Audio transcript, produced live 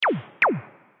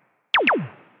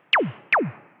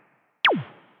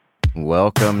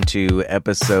Welcome to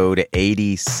episode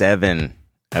 87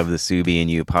 of the Subi and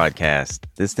You podcast.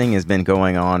 This thing has been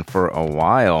going on for a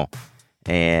while,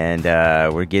 and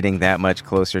we're getting that much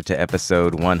closer to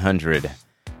episode 100.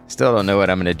 Still don't know what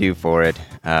I'm going to do for it.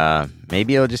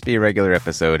 Maybe it'll just be a regular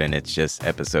episode and it's just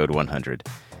episode 100.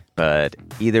 But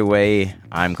either way,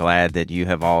 I'm glad that you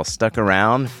have all stuck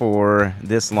around for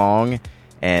this long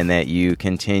and that you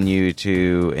continue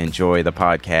to enjoy the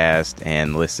podcast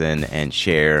and listen and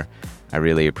share. I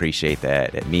really appreciate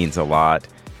that. It means a lot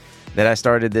that I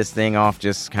started this thing off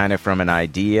just kind of from an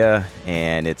idea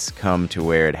and it's come to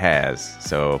where it has.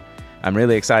 So I'm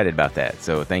really excited about that.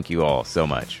 So thank you all so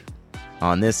much.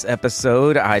 On this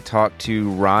episode, I talked to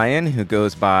Ryan, who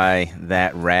goes by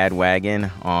That Rad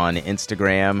Wagon on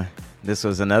Instagram. This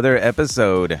was another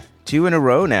episode, 2 in a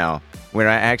row now, where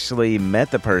I actually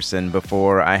met the person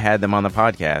before I had them on the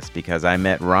podcast, because I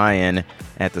met Ryan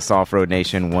at the Soft Road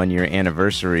Nation 1-year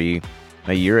anniversary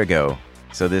a year ago.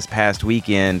 So this past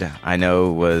weekend, I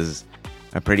know, was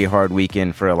a pretty hard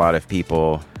weekend for a lot of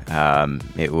people.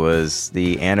 It was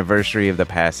the anniversary of the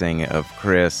passing of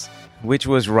Chris, which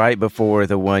was right before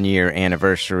the 1-year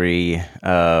anniversary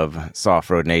of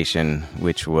Soft Road Nation,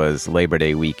 which was Labor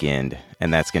Day weekend,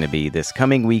 and that's going to be this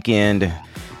coming weekend.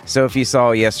 So if you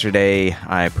saw yesterday,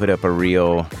 I put up a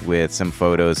reel with some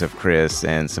photos of Chris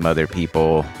and some other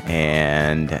people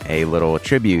and a little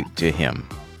tribute to him.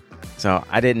 So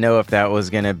I didn't know if that was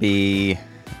going to be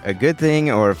a good thing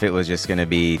or if it was just going to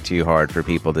be too hard for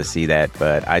people to see that,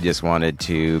 but I just wanted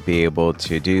to be able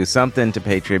to do something to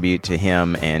pay tribute to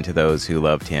him and to those who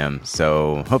loved him.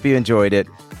 So hope you enjoyed it,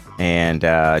 and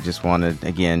just wanted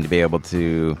again to be able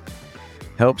to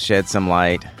help shed some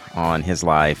light on his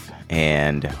life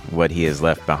and what he has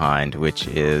left behind, which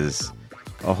is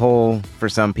a hole for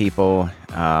some people,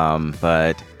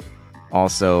 but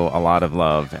also a lot of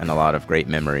love and a lot of great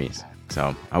memories.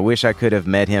 So I wish I could have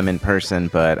met him in person,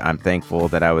 but I'm thankful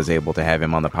that I was able to have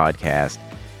him on the podcast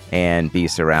and be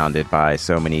surrounded by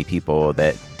so many people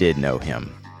that did know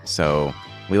him. So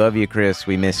we love you, Chris.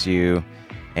 We miss you.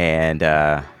 And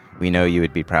we know you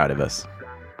would be proud of us.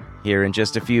 Here in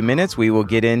just a few minutes, we will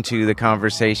get into the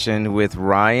conversation with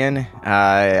Ryan.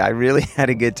 I really had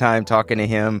a good time talking to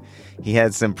him. He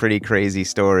had some pretty crazy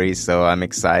stories, so I'm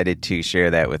excited to share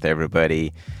that with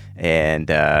everybody and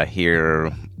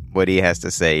hear what he has to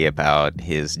say about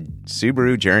his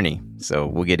Subaru journey. So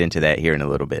we'll get into that here in a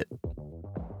little bit.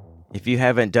 If you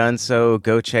haven't done so,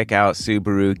 go check out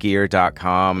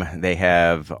SubaruGear.com. They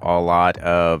have a lot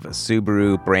of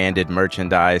Subaru branded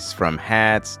merchandise, from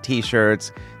hats,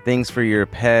 t-shirts, things for your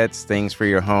pets, things for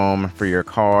your home, for your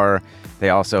car. They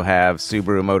also have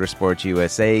Subaru Motorsports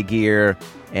USA gear.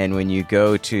 And when you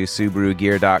go to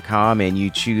SubaruGear.com and you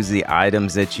choose the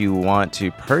items that you want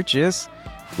to purchase,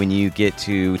 when you get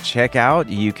to checkout,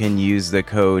 you can use the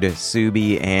code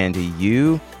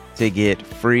SUBIANDYOU to get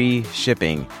free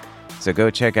shipping. So go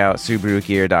check out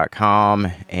SubaruGear.com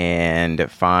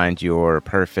and find your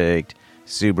perfect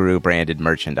Subaru branded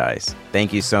merchandise.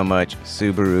 Thank you so much,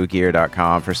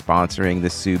 SubaruGear.com, for sponsoring the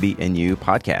Subi and You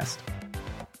podcast.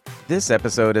 This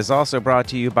episode is also brought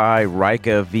to you by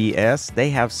Rika VS. They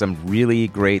have some really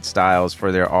great styles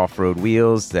for their off-road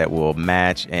wheels that will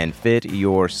match and fit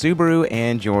your Subaru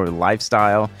and your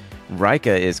lifestyle.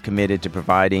 Rika is committed to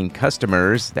providing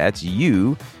customers, that's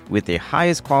you, with the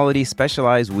highest quality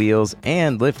specialized wheels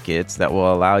and lift kits that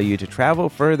will allow you to travel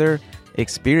further,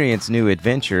 experience new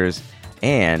adventures,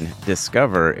 and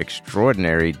discover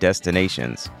extraordinary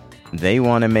destinations. They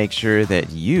want to make sure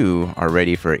that you are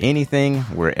ready for anything,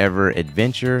 wherever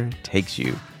adventure takes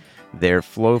you. Their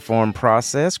Flowform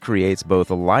process creates both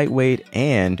lightweight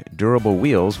and durable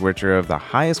wheels, which are of the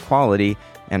highest quality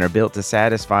and are built to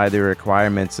satisfy the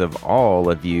requirements of all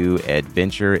of you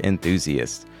adventure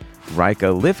enthusiasts.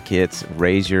 Rika lift kits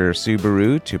raise your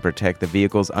Subaru to protect the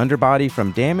vehicle's underbody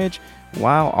from damage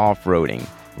while off-roading,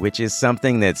 which is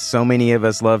something that so many of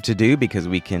us love to do because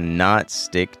we cannot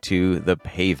stick to the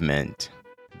pavement.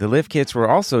 The lift kits were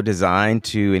also designed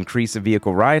to increase the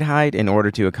vehicle ride height in order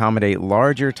to accommodate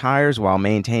larger tires while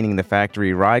maintaining the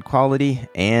factory ride quality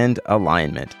and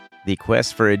alignment. The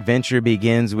quest for adventure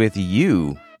begins with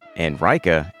you, and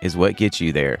Rika is what gets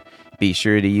you there. Be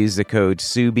sure to use the code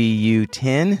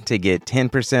SUBIU10 to get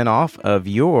 10% off of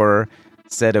your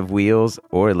set of wheels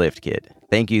or lift kit.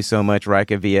 Thank you so much,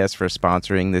 Rika VS, for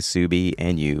sponsoring the Subi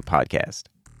and You podcast.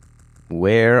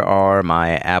 Where are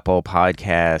my Apple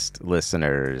Podcast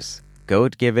listeners? Go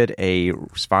give it a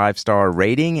 5-star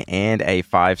rating and a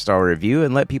 5-star review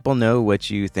and let people know what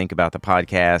you think about the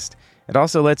podcast. It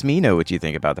also lets me know what you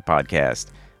think about the podcast.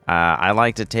 I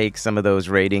like to take some of those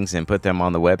ratings and put them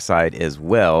on the website as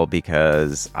well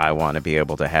because I want to be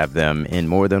able to have them in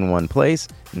more than one place.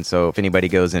 And so if anybody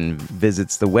goes and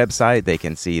visits the website, they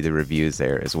can see the reviews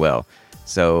there as well.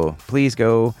 So please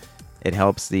go. It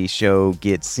helps the show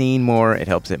get seen more. It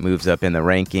helps it moves up in the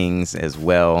rankings as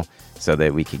well so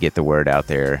that we could get the word out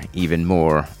there even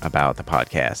more about the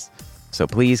podcast. So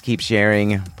please keep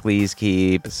sharing. Please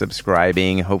keep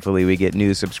subscribing. Hopefully we get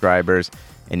new subscribers.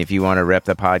 And if you want to rep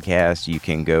the podcast, you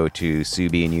can go to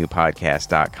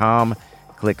SubiandYouPodcast.com,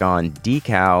 click on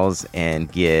decals,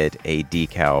 and get a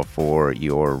decal for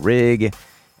your rig,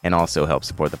 and also help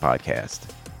support the podcast.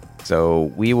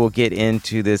 So we will get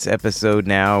into this episode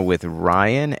now with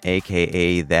Ryan,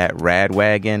 a.k.a. That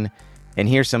Radwagon, and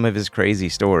hear some of his crazy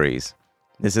stories.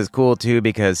 This is cool, too,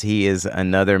 because he is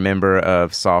another member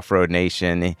of Soft Road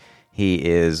Nation. He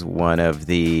is one of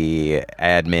the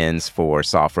admins for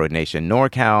Soft Road Nation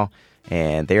NorCal,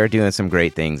 and they are doing some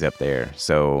great things up there.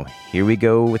 So here we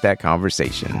go with that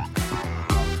conversation.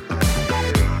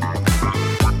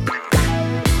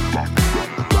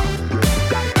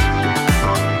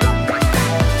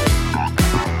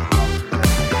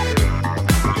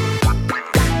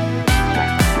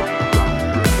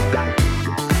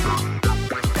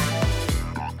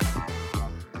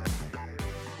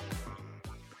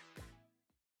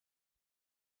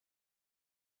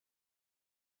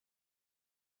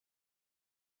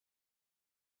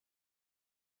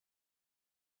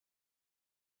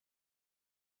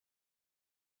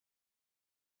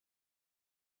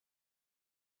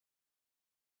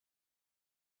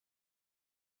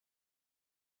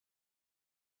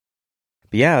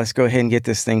 But yeah, let's go ahead and get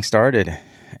this thing started.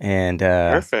 And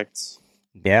Perfect.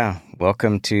 Yeah,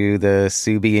 welcome to the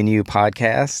Subi and You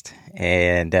podcast.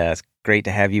 And it's great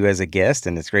to have you as a guest,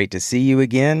 and it's great to see you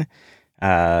again.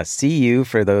 See you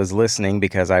for those listening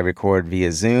because I record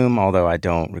via Zoom, although I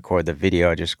don't record the video,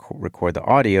 I just record the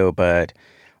audio. But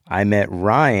I met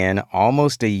Ryan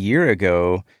almost a year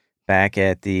ago back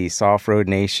at the Soft Road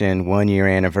Nation 1-year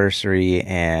anniversary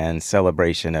and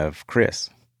celebration of Chris.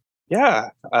 Yeah.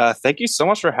 Thank you so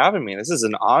much for having me. This is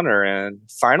an honor. And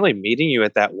finally meeting you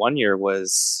at that 1 year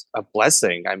was a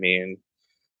blessing. I mean,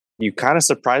 you kind of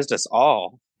surprised us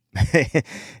all.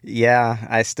 Yeah,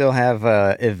 I still have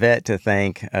Yvette to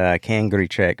thank,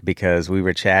 Kangrichek, because we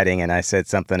were chatting and I said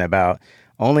something about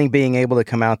only being able to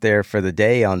come out there for the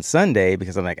day on Sunday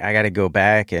because I'm like, I got to go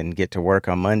back and get to work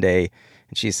on Monday.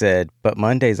 And she said, but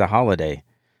Monday's a holiday.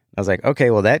 I was like,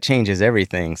 okay, well, that changes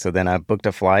everything. So then I booked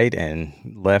a flight and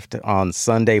left on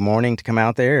Sunday morning to come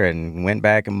out there and went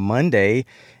back Monday.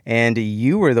 And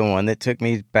you were the one that took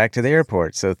me back to the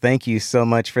airport. So thank you so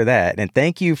much for that. And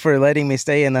thank you for letting me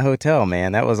stay in the hotel,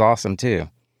 man. That was awesome, too. Of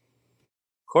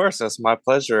course, that's my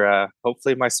pleasure.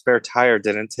 Hopefully my spare tire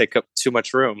didn't take up too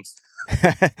much room.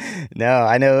 No,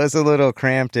 I know it was a little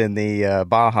cramped in the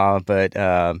Baja, but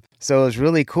so it was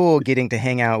really cool getting to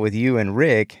hang out with you and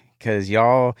Rick. Because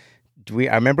I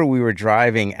remember we were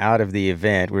driving out of the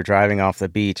event. We were driving off the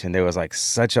beach, and there was like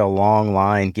such a long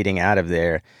line getting out of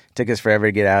there. It took us forever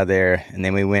to get out of there, and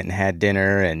then we went and had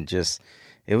dinner, and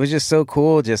it was just so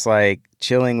cool, just like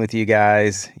chilling with you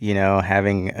guys, you know,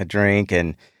 having a drink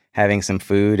and having some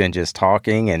food and just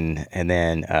talking, and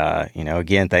then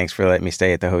again, thanks for letting me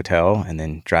stay at the hotel and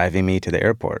then driving me to the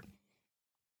airport.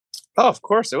 Oh, of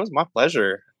course, it was my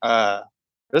pleasure.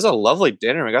 It was a lovely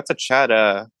dinner. We got to chat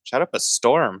up a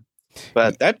storm,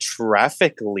 but that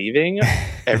traffic leaving,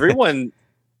 everyone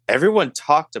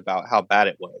talked about how bad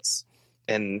it was.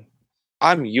 And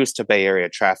I'm used to Bay Area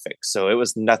traffic, so it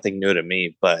was nothing new to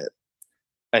me, but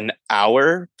an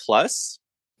hour plus.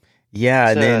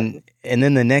 Yeah. And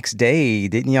then the next day,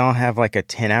 didn't y'all have like a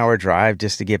 10-hour drive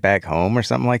just to get back home or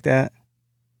something like that?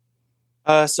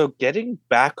 So getting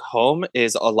back home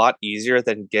is a lot easier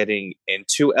than getting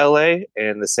into LA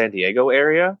and the San Diego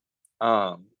area.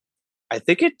 I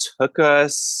think it took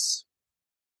us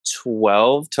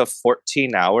 12 to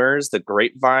 14 hours. The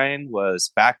Grapevine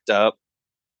was backed up.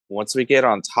 Once we get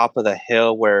on top of the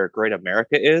hill where Great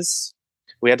America is,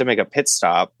 we had to make a pit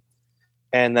stop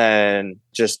and then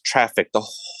just traffic the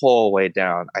whole way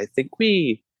down. I think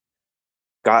we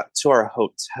got to our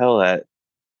hotel at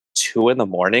 2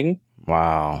 a.m.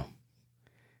 Wow.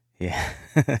 Yeah,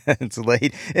 it's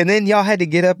late. And then y'all had to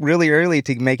get up really early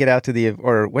to make it out to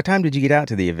or what time did you get out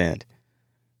to the event?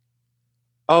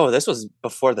 Oh, this was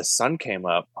before the sun came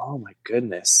up. Oh my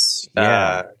goodness.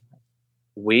 Yeah.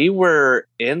 We were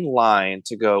in line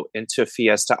to go into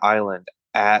Fiesta Island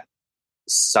at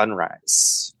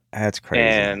sunrise. That's crazy.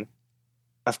 And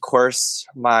of course,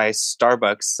 my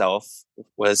Starbucks self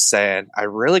was saying, I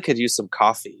really could use some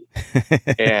coffee.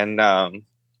 And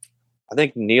I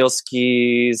think Neil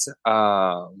Skis,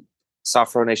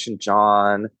 Software Nation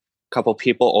John, a couple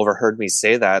people overheard me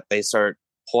say that. They start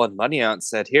pulling money out and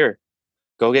said, "Here,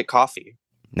 go get coffee.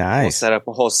 We'll Nice. set up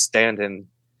a whole stand." And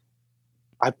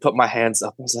I put my hands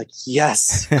up. I was like,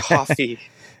 "Yes, coffee."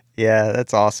 Yeah,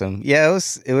 that's awesome. Yeah,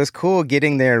 it was cool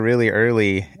getting there really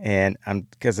early, and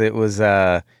because it was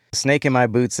Snake in my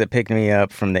boots that picked me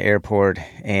up from the airport,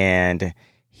 and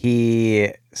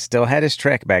he still had his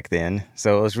Trek back then,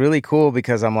 so it was really cool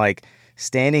because I'm like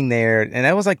standing there, and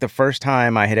that was like the first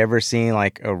time I had ever seen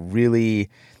like a really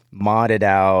modded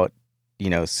out,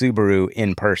 Subaru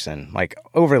in person, like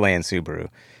Overland Subaru.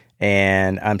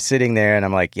 And I'm sitting there and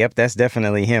I'm like, yep, that's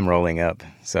definitely him rolling up.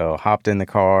 So hopped in the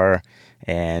car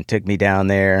and took me down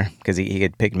there because he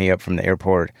had picked me up from the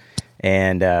airport.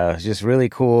 And it was just really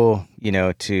cool,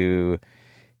 to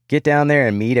get down there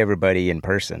and meet everybody in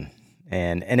person.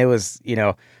 And it was,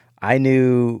 I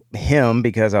knew him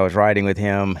because I was riding with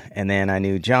him. And then I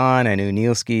knew John, I knew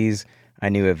Neil Skis, I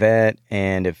knew Yvette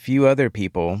and a few other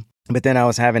people. But then I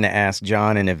was having to ask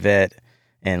John and Yvette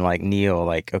and like Neil,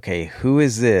 like, okay, who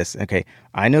is this? Okay,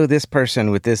 I know this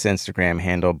person with this Instagram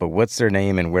handle, but what's their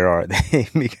name and where are they?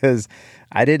 Because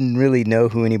I didn't really know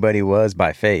who anybody was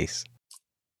by face.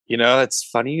 It's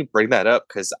funny you bring that up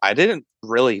because I didn't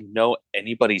really know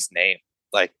anybody's name.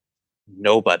 Like,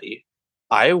 nobody.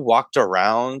 I walked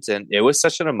around and it was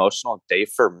such an emotional day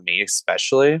for me,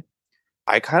 especially.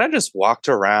 I kind of just walked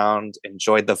around,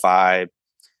 enjoyed the vibe.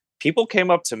 People came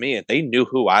up to me and they knew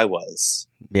who I was.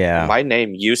 Yeah. My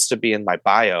name used to be in my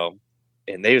bio,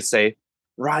 and they would say,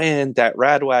 "Ryan, that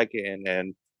Radwagon."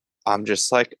 And I'm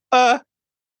just like,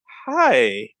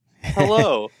 hi,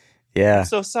 hello. Yeah. I'm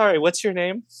so sorry. What's your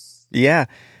name? Yeah.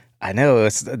 I know. I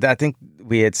think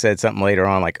we had said something later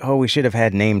on, like, oh, we should have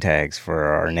had name tags for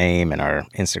our name and our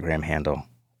Instagram handle,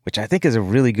 which I think is a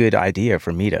really good idea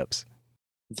for meetups.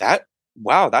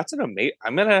 Wow, that's an amazing.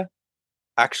 I'm going to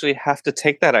actually have to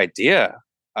take that idea.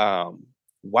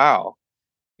 Wow.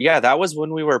 Yeah, that was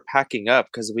when we were packing up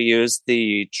because we used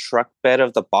the truck bed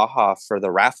of the Baja for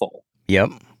the raffle. Yep,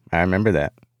 I remember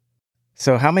that.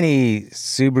 So how many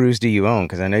Subarus do you own?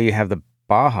 Because I know you have the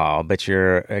Baja, but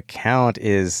your account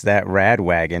is that Rad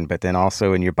Wagon, but then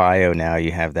also in your bio now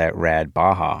you have that Rad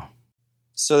Baja.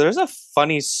 So there's a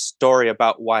funny story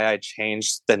about why I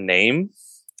changed the name.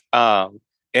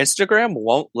 Instagram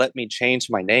won't let me change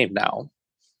my name now.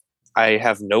 I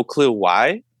have no clue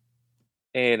why.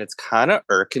 And it's kind of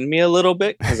irking me a little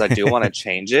bit because I do want to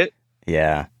change it.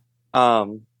 Yeah.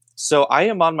 So I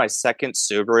am on my second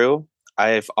Subaru.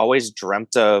 I've always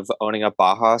dreamt of owning a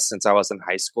Baja since I was in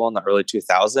high school in the early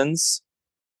 2000s.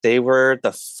 They were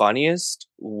the funniest,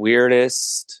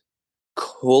 weirdest,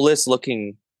 coolest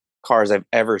looking cars I've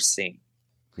ever seen.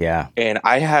 Yeah. And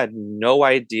I had no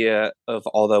idea of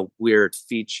all the weird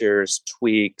features,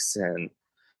 tweaks, and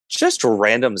just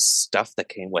random stuff that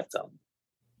came with them.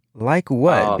 Like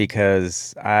what?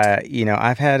 Because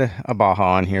I've had a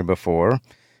Baja on here before,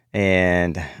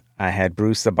 and I had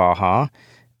Bruce the Baja,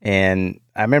 and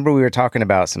I remember we were talking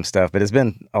about some stuff, but it's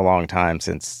been a long time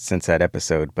since that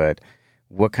episode. But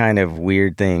what kind of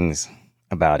weird things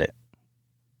about it?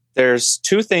 There's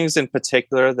two things in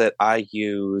particular that I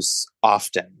use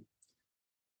often.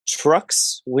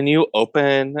 Trucks, when you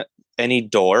open any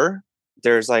door,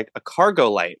 there's like a cargo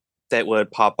light that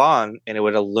would pop on and it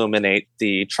would illuminate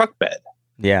the truck bed.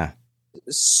 Yeah.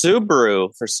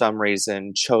 Subaru, for some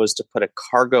reason, chose to put a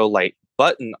cargo light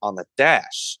button on the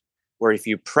dash where if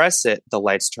you press it, the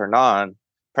lights turn on.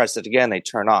 Press it again, they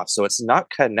turn off. So it's not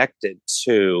connected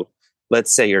to,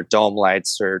 let's say, your dome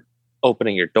lights or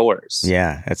opening your doors.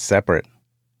 Yeah, it's separate.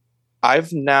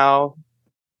 I've now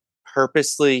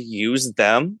purposely used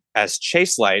them as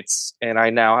chase lights, and I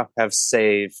now have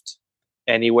saved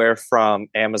anywhere from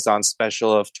Amazon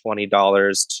special of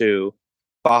 $20 to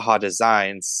Baja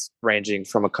Designs ranging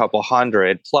from a couple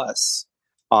hundred plus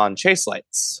on chase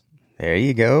lights. There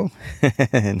you go.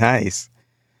 Nice.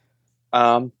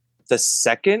 The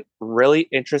second really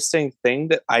interesting thing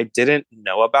that I didn't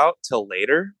know about till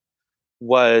later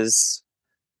was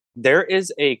there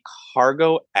is a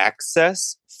cargo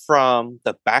access from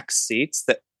the back seats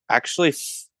that actually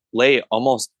lay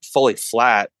almost fully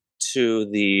flat to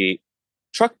the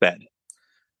truck bed.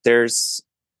 There's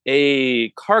a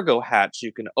cargo hatch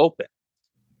you can open.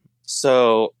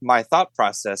 So my thought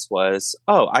process was,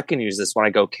 I can use this when I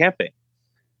go camping.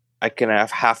 I can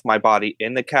have half my body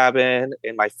in the cabin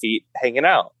and my feet hanging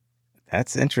out.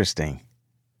 That's interesting.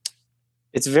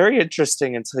 It's very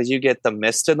interesting until you get the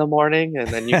mist in the morning and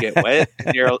then you get wet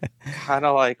and you're kind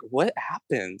of like, what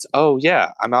happened? Oh,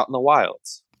 yeah, I'm out in the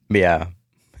wilds. Yeah.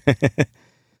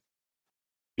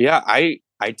 Yeah, I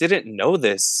didn't know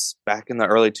this back in the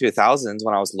early 2000s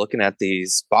when I was looking at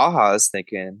these Bajas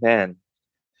thinking, man,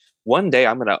 one day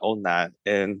I'm going to own that.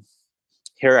 And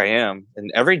here I am.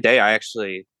 And every day I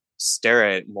actually stare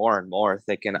at it more and more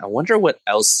thinking, I wonder what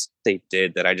else they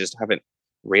did that I just haven't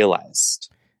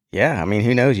realized. Yeah, I mean,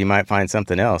 who knows? You might find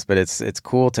something else, but it's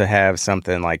cool to have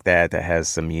something like that that has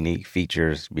some unique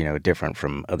features, different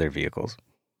from other vehicles.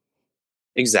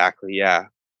 Exactly. Yeah.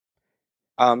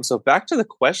 So back to the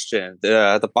question,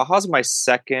 the Baja's my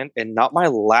second and not my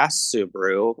last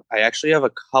Subaru. I actually have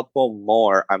a couple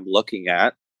more I'm looking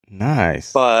at,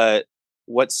 Nice. but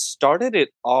what started it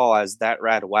all as that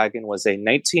rad wagon was a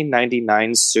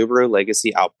 1999 Subaru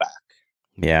Legacy Outback.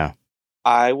 Yeah.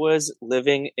 I was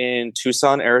living in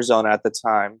Tucson, Arizona at the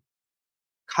time,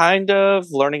 kind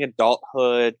of learning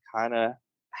adulthood, kind of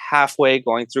halfway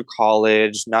going through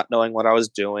college, not knowing what I was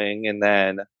doing, and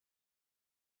then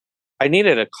I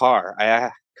needed a car. I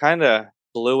kind of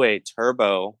blew a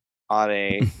turbo on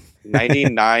a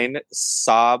 99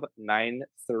 Saab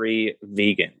 93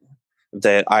 Vegan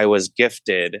that I was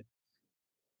gifted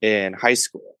in high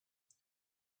school.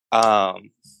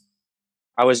 Um,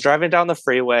 I was driving down the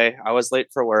freeway. I was late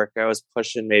for work. I was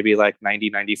pushing maybe like 90,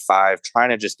 95, trying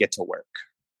to just get to work.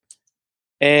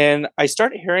 And I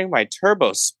started hearing my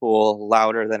turbo spool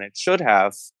louder than it should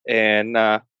have. And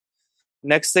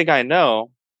next thing I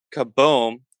know,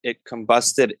 kaboom, it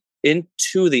combusted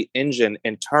into the engine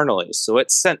internally. So it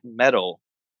sent metal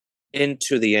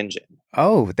into the engine.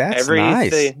 Oh, that's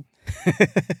nice. Everything.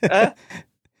 uh,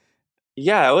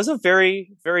 yeah, it was a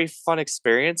very, very fun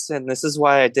experience. And this is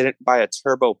why I didn't buy a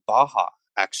turbo Baja,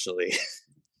 actually.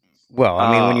 Well,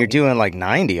 I mean, when you're doing like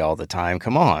 90 all the time,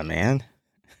 come on, man.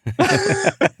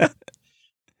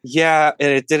 Yeah,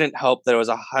 and it didn't help that it was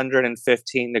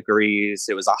 115 degrees.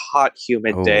 It was a hot,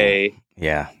 humid day.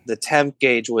 Yeah. The temp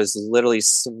gauge was literally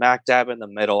smack dab in the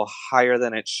middle, higher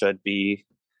than it should be.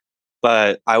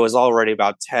 But I was already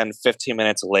about 10, 15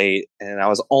 minutes late, and I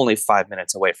was only 5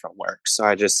 minutes away from work. So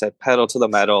I just said, pedal to the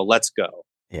metal, let's go.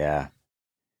 Yeah.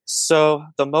 So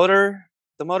the motor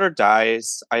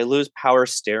dies. I lose power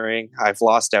steering. I've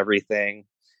lost everything.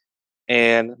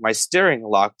 And my steering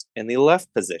locked in the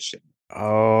left position.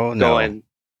 Oh, no.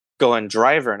 Going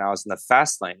driver, and I was in the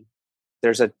fast lane.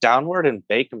 There's a downward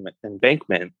embankment,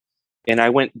 and I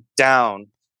went down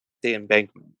the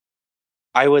embankment.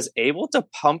 I was able to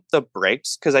pump the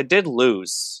brakes because I did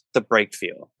lose the brake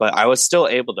feel, but I was still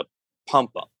able to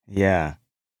pump them. Yeah.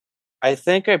 I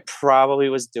think I probably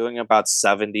was doing about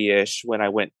 70-ish when I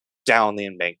went down the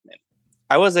embankment.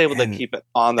 I was able to keep it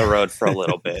on the road for a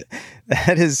little bit.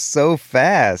 That is so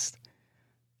fast.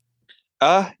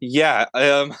 Yeah.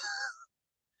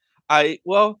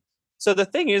 So the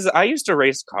thing is, I used to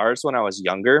race cars when I was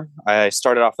younger. I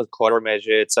started off with quarter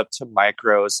midgets up to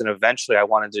micros, and eventually I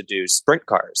wanted to do sprint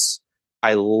cars.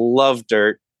 I love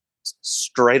dirt,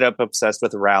 straight up obsessed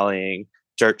with rallying,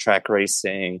 dirt track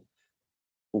racing.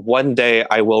 One day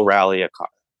I will rally a car.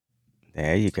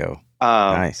 There you go.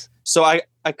 Nice. So I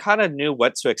kind of knew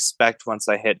what to expect once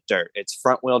I hit dirt. It's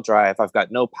front wheel drive. I've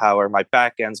got no power. My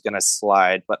back end's going to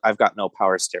slide, but I've got no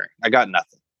power steering. I got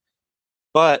nothing.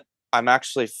 But I'm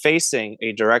actually facing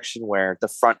a direction where the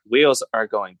front wheels are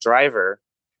going driver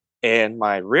and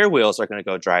my rear wheels are going to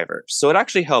go driver. So it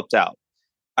actually helped out.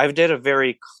 I did a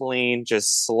very clean,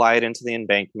 just slide into the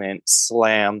embankment,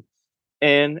 slam,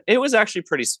 and it was actually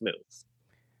pretty smooth.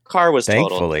 Car was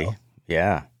thankfully totaled,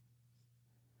 yeah.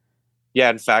 Yeah,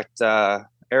 in fact,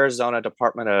 Arizona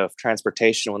Department of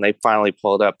Transportation, when they finally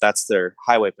pulled up, that's their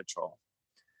highway patrol.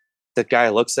 The guy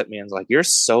looks at me and is like, "You're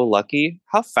so lucky.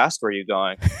 How fast were you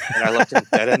going?" And I looked him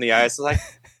dead in the eyes, like,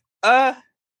 I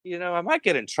might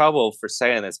get in trouble for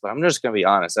saying this, but I'm just going to be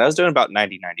honest. I was doing about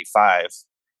 90, 95,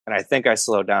 and I think I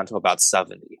slowed down to about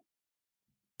 70.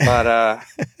 But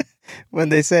what'd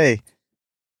they say?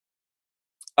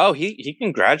 Oh, he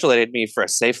congratulated me for a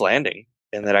safe landing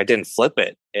and that I didn't flip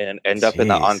it and end up in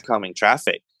the oncoming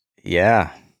traffic.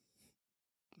 Yeah.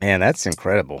 Man, that's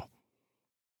incredible.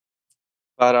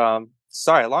 But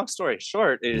sorry, long story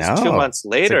short is 2 months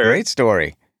later. It's a great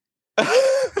story.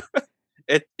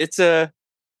 It's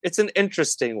an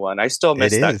interesting one. I still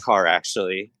miss that car,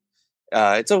 actually.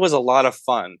 It was a lot of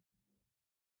fun.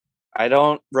 I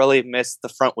don't really miss the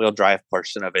front wheel drive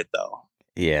portion of it, though.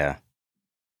 Yeah.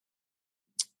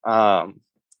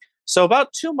 So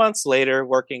about 2 months later,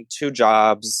 working 2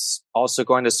 jobs, also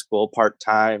going to school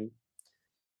part-time,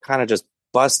 kind of just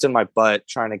busting my butt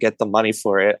trying to get the money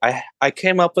for it. I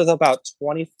came up with about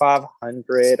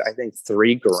 2,500, I think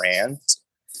 $3,000.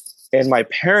 And my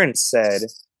parents said,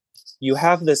 "You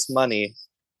have this money,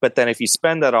 but then if you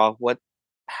spend that all, what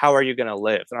how are you going to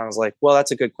live? And I was like, well,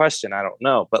 that's a good question. I don't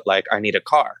know. But like, I need a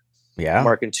car. I'm Yeah.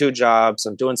 working 2 jobs.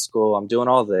 I'm doing school. I'm doing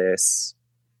all this.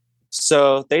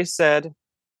 So they said,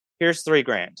 here's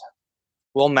 $3,000.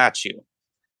 We'll match you.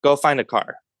 Go find a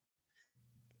car.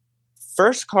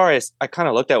 First car I kind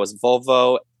of looked at was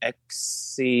Volvo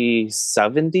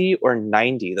XC70 or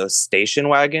 90, those station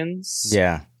wagons.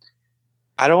 Yeah.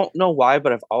 I don't know why,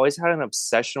 but I've always had an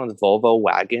obsession with Volvo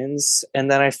wagons. And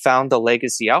then I found the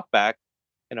Legacy Outback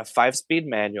in a 5-speed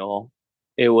manual.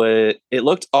 It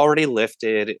looked already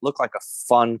lifted. It looked like a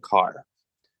fun car.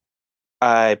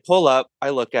 I pull up,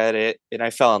 I look at it, and I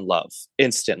fell in love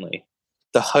instantly.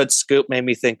 The hood scoop made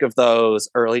me think of those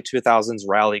early 2000s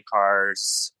rally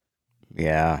cars.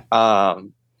 Yeah.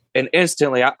 And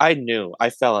instantly I knew I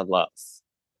fell in love.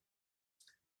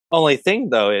 Only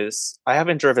thing though is I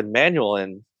haven't driven manual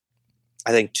in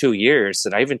I think 2 years.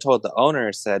 And I even told the owner,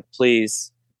 I said,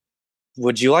 please,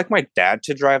 would you like my dad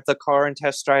to drive the car and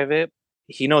test drive it?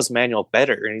 He knows manual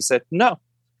better. And he said, no,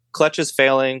 clutch is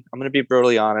failing. I'm going to be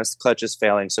brutally honest. Clutch is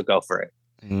failing. So go for it.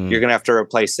 You're going to have to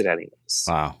replace it anyways.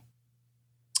 Wow.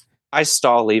 I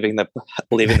stall leaving the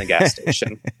gas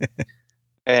station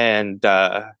and,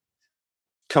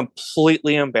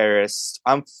 completely embarrassed.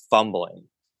 I'm fumbling.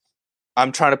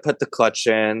 I'm trying to put the clutch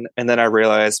in, and then I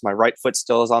realize my right foot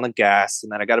still is on the gas, and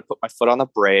then I got to put my foot on the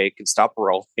brake and stop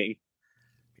rolling.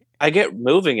 I get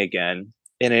moving again,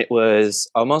 and it was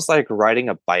almost like riding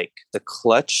a bike. The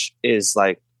clutch is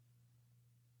like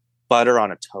butter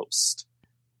on a toast.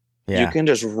 Yeah. You can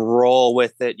just roll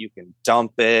with it. You can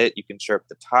dump it. You can chirp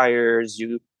the tires.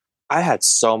 I had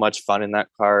so much fun in that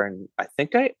car, and I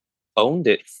think I owned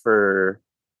it for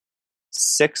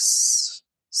 6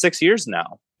 years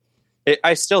now.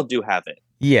 I still do have it.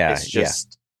 Yeah. It's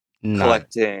just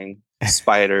collecting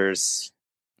spiders,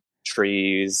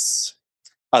 trees,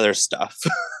 other stuff.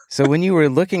 So when you were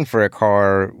looking for a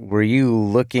car, were you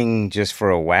looking just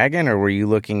for a wagon, or were you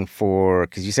looking for,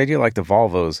 because you said you like the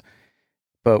Volvos,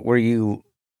 but what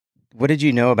did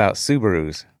you know about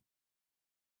Subarus?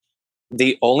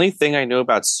 The only thing I knew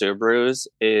about Subarus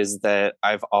is that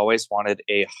I've always wanted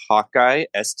a Hawkeye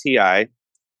STI,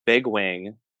 big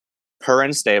wing,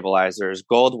 Perrin stabilizers,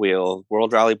 gold wheel,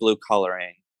 World Rally blue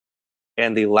coloring,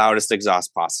 and the loudest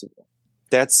exhaust possible.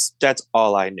 That's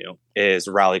all I knew is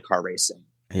rally car racing.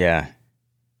 Yeah.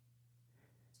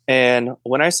 And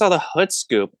when I saw the hood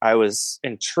scoop, I was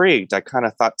intrigued. I kind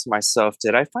of thought to myself,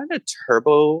 did I find a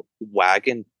turbo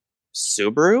wagon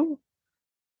Subaru?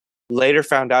 Later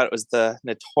found out it was the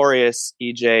notorious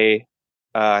EJ,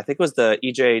 I think it was the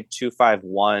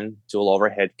EJ251 dual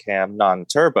overhead cam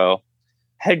non-turbo.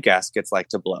 Head gaskets like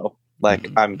to blow. Like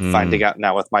I'm finding out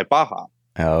now with my Baja.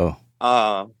 Oh.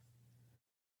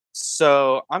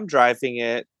 So I'm driving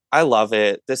it. I love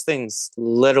it. This thing's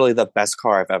literally the best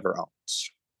car I've ever owned.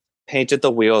 Painted the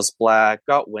wheels black,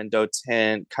 got window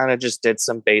tint, kind of just did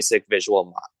some basic visual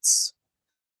mods.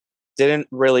 Didn't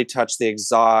really touch the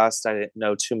exhaust. I didn't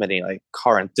know too many like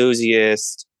car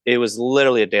enthusiasts. It was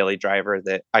literally a daily driver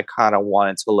that I kind of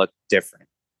wanted to look different.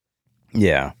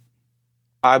 Yeah.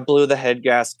 I blew the head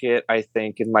gasket, I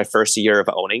think, in my first year of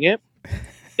owning it.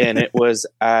 And it was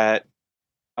at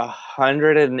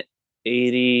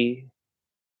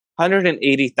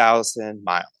 180,000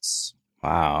 miles.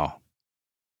 Wow.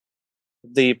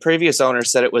 The previous owner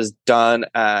said it was done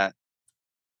at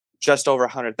just over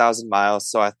 100,000 miles.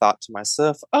 So I thought to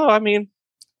myself, oh, I mean,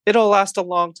 it'll last a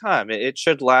long time. It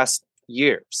should last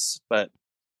years. But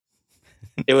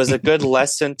it was a good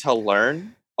lesson to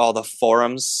learn. All the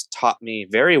forums taught me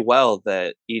very well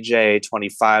that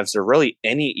EJ25s, or really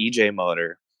any EJ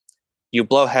motor, you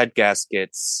blow head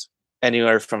gaskets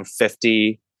anywhere from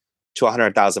 50 to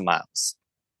 100,000 miles,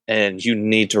 and you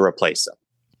need to replace them.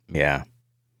 Yeah.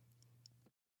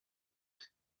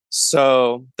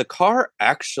 So the car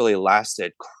actually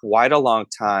lasted quite a long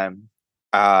time.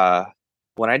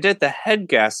 When I did the head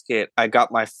gasket, I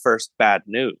got my first bad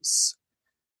news.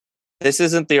 This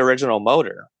isn't the original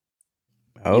motor.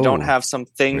 Oh, we don't have some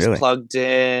things really? plugged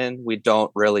in. We don't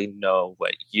really know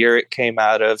what year it came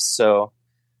out of. So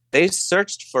they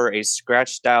searched for a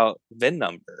scratched out VIN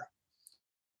number,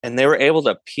 and they were able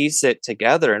to piece it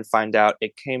together and find out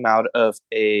it came out of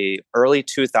a early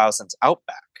 2000s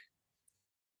Outback.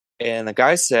 And the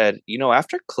guy said,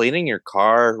 after cleaning your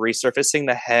car, resurfacing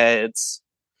the heads,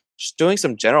 just doing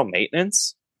some general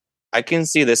maintenance, I can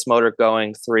see this motor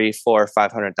going 300, 400,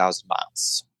 500,000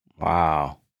 miles.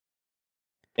 Wow.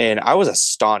 And I was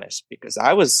astonished because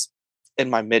I was in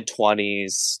my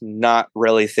mid-20s, not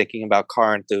really thinking about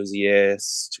car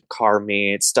enthusiasts, car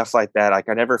meets, stuff like that. Like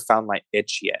I never found my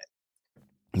itch yet.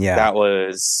 Yeah. That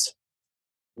was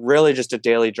really just a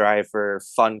daily driver,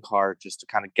 fun car just to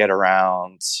kind of get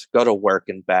around, go to work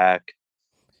and back.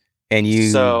 And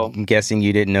So, I'm guessing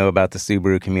you didn't know about the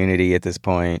Subaru community at this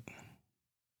point.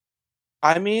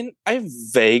 I mean, I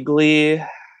vaguely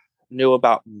knew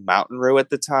about Mountain Roo at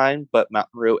the time, but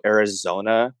Mountain Roo,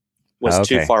 Arizona was Oh,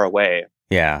 too okay. far away.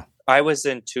 Yeah. I was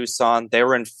in Tucson, they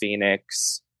were in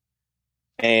Phoenix,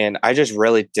 and I just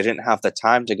really didn't have the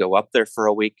time to go up there for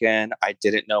a weekend. I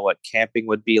didn't know what camping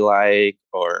would be like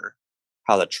or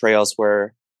how the trails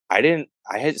were.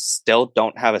 Still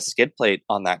don't have a skid plate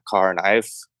on that car, and I've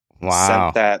sent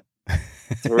Wow. that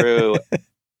through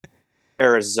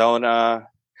Arizona,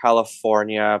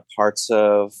 California, parts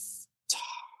of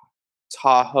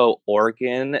Tahoe,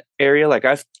 Oregon area. Like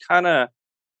I've kind of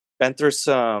been through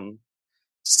some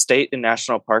state and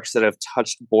national parks that have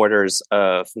touched borders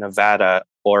of Nevada,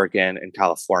 Oregon, and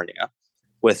California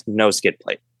with no skid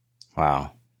plate.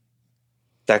 Wow.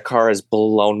 That car has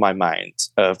blown my mind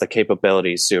of the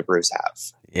capabilities Subarus have.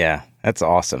 Yeah, that's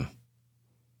awesome.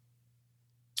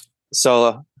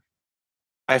 So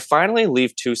I finally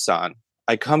leave Tucson.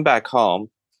 I come back home.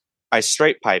 I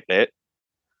straight pipe it.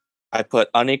 I put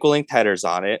unequal length headers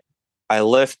on it. I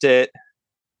lift it.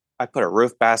 I put a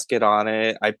roof basket on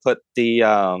it. I put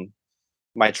the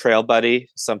my trail buddy.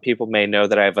 Some people may know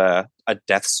that I have a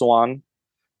death swan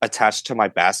attached to my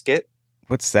basket.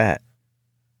 What's that?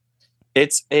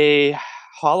 It's a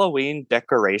Halloween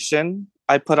decoration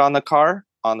I put on the car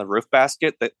on the roof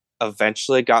basket that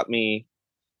eventually got me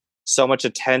so much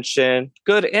attention,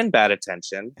 good and bad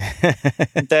attention,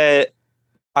 that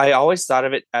I always thought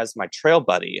of it as my trail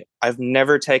buddy. I've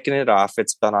never taken it off.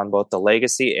 It's been on both the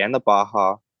Legacy and the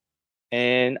Baja,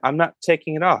 and I'm not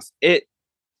taking it off.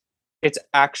 It's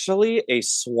actually a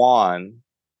swan,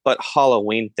 but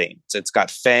Halloween themed. It's got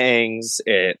fangs.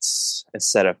 It's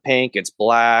instead of pink, it's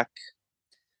black.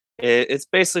 It's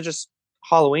basically just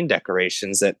Halloween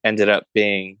decorations that ended up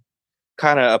being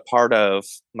kind of a part of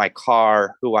my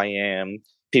car, who I am.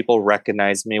 People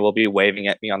recognize me, will be waving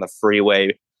at me on the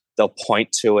freeway. They'll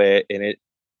point to it, and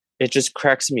it just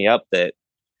cracks me up that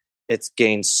it's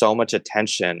gained so much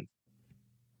attention.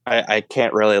 I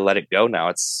can't really let it go now.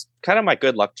 It's kind of my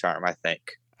good luck charm, I think.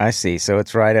 I see. So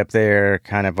it's right up there,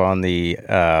 kind of on the,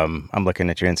 I'm looking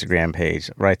at your Instagram page,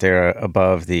 right there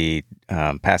above the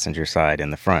passenger side in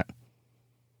the front.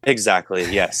 Exactly,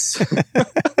 yes.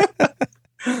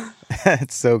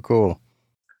 That's so cool.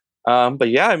 But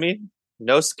yeah, I mean,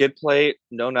 no skid plate,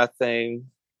 no nothing.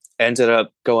 Ended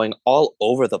up going all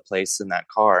over the place in that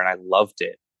car, and I loved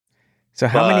it. So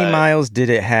how many But miles did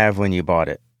it have when you bought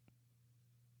it?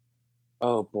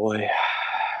 oh boy,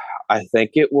 I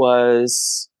think it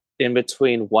was in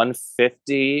between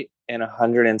 150 and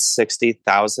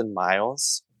 160,000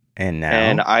 miles. And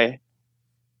And now?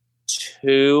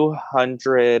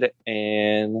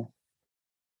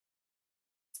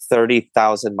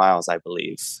 230,000 miles, I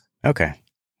believe. Okay.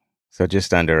 So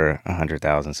just under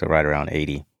 100,000. So right around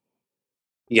 80.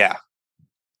 Yeah.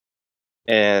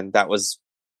 And that was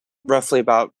roughly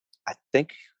about, I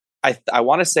think, I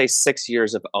want to say 6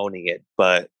 years of owning it,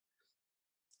 but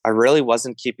I really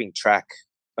wasn't keeping track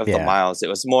of the Yeah. miles. It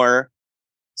was more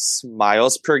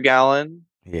miles per gallon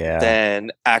Yeah.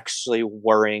 than actually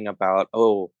worrying about,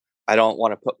 oh, I don't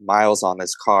want to put miles on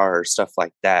this car or stuff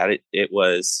like that. It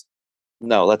was,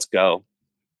 no, let's go.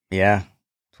 Yeah.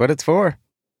 That's what it's for.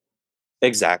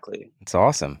 Exactly. It's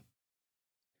awesome.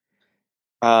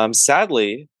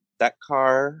 Sadly, that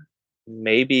car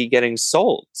may be getting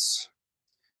sold.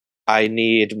 I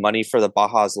need money for the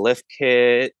Baja's lift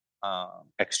kit,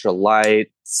 extra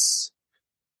lights,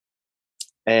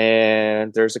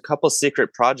 and there's a couple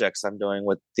secret projects I'm doing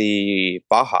with the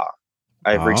Baja.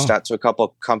 I've reached Oh, out to a couple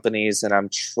of companies, and I'm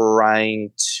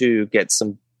trying to get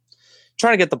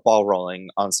the ball rolling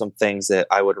on some things that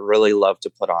I would really love to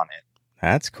put on it.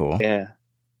 that's cool. Yeah.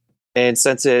 And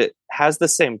since it has the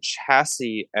same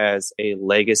chassis as a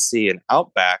Legacy and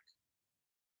Outback,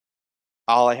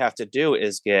 all I have to do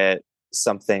is get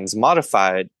some things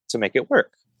modified to make it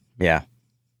work. Yeah.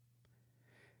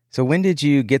 So when did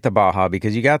you get the Baja?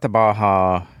 Because you got the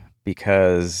Baja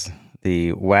because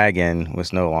the wagon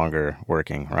was no longer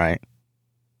working, right?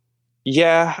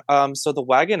 Yeah. So the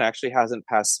wagon actually hasn't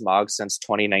passed smog since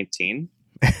 2019.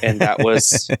 And that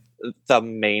was the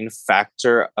main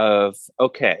factor of,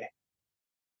 okay,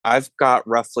 I've got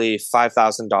roughly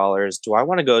 $5,000. Do I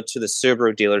want to go to the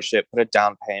Subaru dealership, put a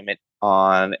down payment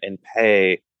on, and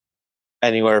pay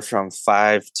anywhere from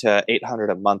 $500 to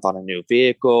 $800 a month on a new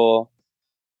vehicle?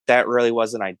 That really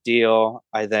wasn't ideal.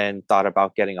 I then thought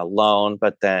about getting a loan,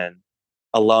 but then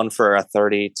a loan for a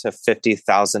 $30,000 to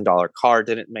 $50,000 car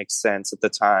didn't make sense at the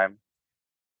time.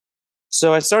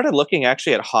 So I started looking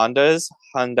actually at Hyundais,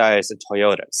 and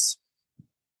Toyotas.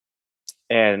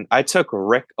 And I took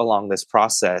Rick along this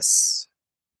process.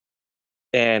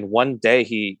 And one day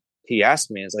he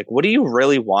asked me, "Is like, what do you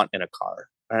really want in a car?"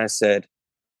 And I said,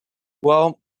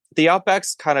 "Well, the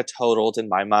Outback's kind of totaled in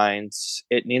my mind.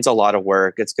 It needs a lot of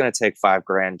work. It's going to take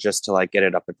 $5,000 just to like get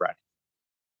it up and running."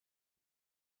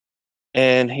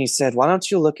 And he said, "Why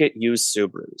don't you look at used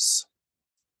Subarus?"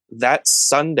 That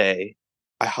Sunday,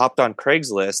 I hopped on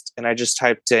Craigslist and I just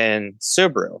typed in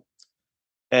Subaru.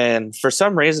 And for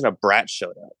some reason, a Brat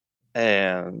showed up.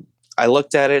 And I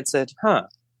looked at it and said,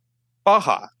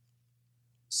 Baja.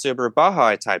 Subaru Baja,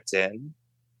 I typed in.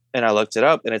 And I looked it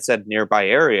up and it said nearby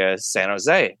area is San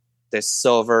Jose. This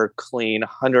silver, clean,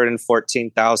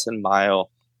 114,000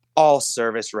 mile, all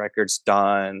service records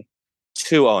done,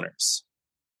 2 owners.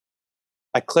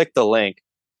 I clicked the link.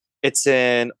 It's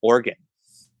in Oregon.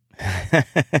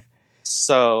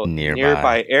 So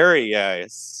nearby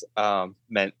areas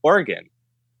meant Oregon.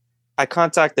 I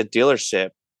contacted the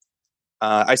dealership.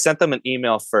 I sent them an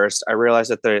email first. I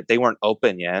realized that they weren't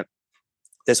open yet.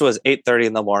 This was 8:30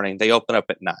 in the morning. They open up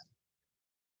at 9.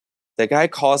 The guy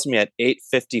calls me at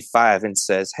 8:55 and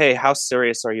says, "Hey, how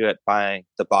serious are you at buying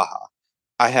the Baja?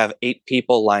 I have 8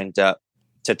 people lined up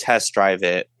to test drive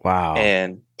it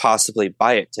and possibly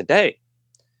buy it today."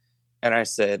 And I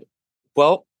said,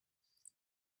 "Well,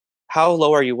 how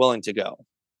low are you willing to go?"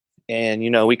 And,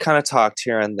 we kind of talked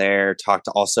here and there, talked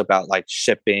also about like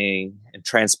shipping and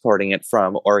transporting it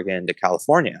from Oregon to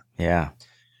California. Yeah.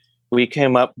 We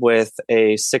came up with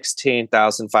a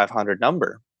 16,500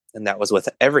 number, and that was with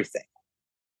everything.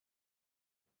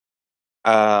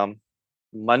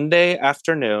 Monday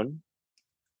afternoon,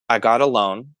 I got a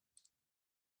loan.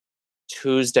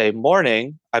 Tuesday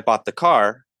morning, I bought the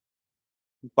car.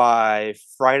 By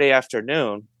Friday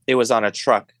afternoon, it was on a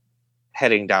truck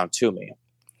heading down to me.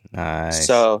 Nice.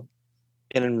 So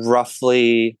in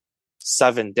roughly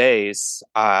 7 days,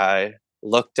 I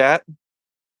looked at,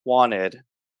 wanted,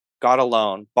 got a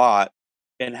loan, bought,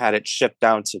 and had it shipped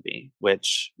down to me,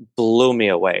 which blew me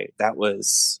away. That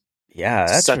was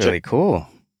that's really cool.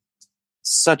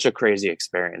 Such a crazy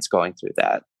experience going through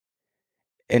that.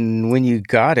 And when you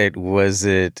got it,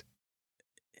 did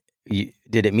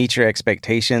it meet your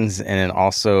expectations, and then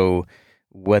also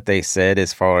what they said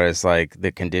as far as like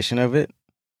the condition of it?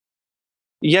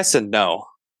 Yes and no.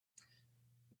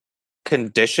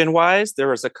 Condition wise, there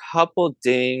was a couple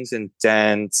dings and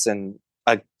dents and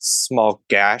a small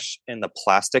gash in the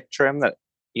plastic trim that,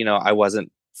 I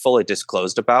wasn't fully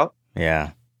disclosed about.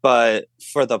 Yeah. But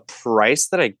for the price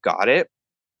that I got it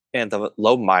and the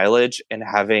low mileage and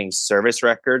having service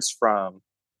records from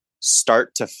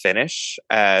start to finish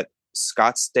at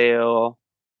Scottsdale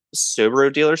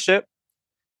Subaru dealership,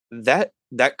 that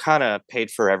kind of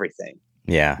paid for everything.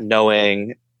 Yeah.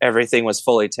 Knowing everything was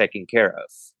fully taken care of.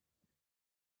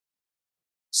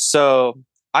 So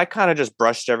I kind of just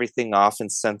brushed everything off.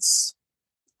 And since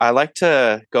I like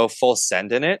to go full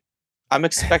send in it, I'm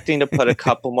expecting to put a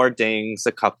couple more dings,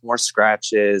 a couple more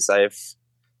scratches. I've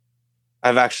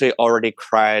actually already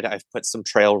cried. I've put some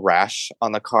trail rash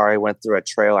on the car. I went through a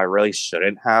trail I really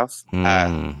shouldn't have.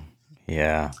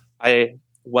 Yeah.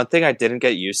 One thing I didn't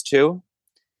get used to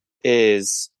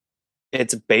is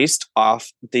it's based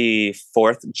off the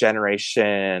 4th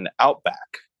generation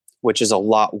Outback, which is a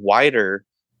lot wider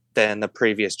than the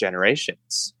previous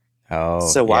generations.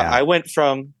 So I went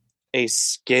from a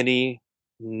skinny,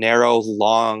 narrow,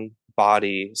 long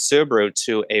body Subaru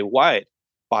to a wide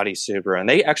body Subaru, and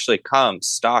they actually come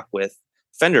stock with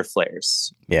fender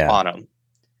flares on them.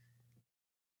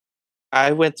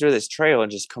 I went through this trail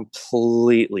and just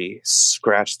completely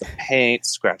scratched the paint,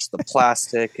 scratched the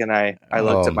plastic, and I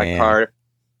looked at my car.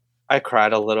 I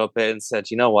cried a little bit and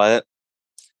said, "You know what?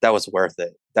 That was worth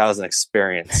it. That was an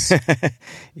experience."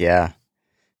 Yeah.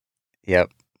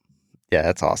 Yep. Yeah,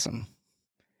 that's awesome.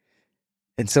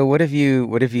 And so what have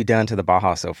you done to the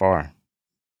Baja so far?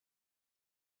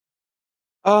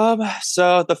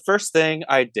 So the first thing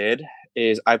I did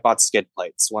is I bought skid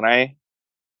plates.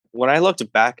 When I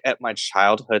looked back at my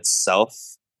childhood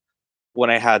self, when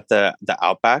I had the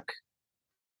Outback,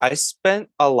 I spent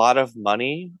a lot of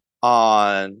money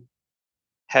on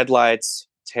headlights,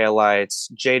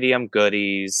 taillights, JDM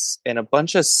goodies, and a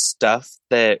bunch of stuff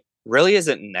that really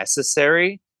isn't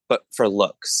necessary, but for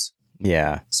looks.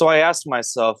 Yeah. So I asked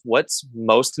myself, what's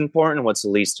most important? What's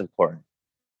least important?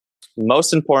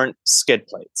 Most important, skid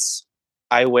plates.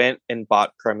 I went and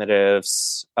bought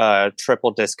primitives,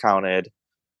 triple discounted,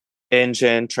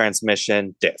 engine,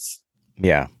 transmission, diff.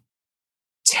 Yeah.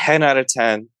 10 out of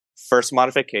 10, first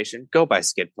modification, go buy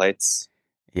skid plates.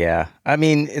 Yeah. I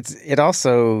mean, it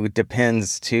also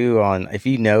depends too on if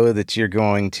you know that you're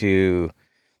going to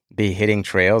be hitting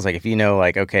trails. Like if you know,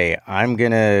 like, okay, I'm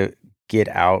gonna get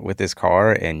out with this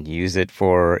car and use it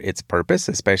for its purpose,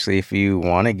 especially if you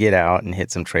want to get out and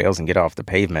hit some trails and get off the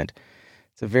pavement.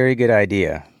 It's a very good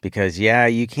idea because, yeah,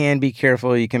 you can be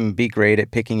careful. You can be great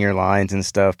at picking your lines and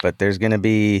stuff, but there's going to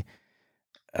be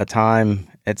a time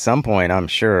at some point, I'm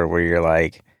sure, where you're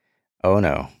like, oh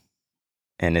no.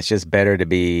 And it's just better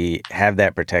to have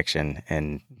that protection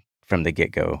and from the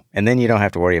get go. And then you don't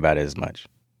have to worry about it as much.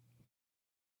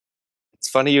 It's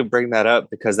funny you bring that up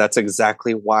because that's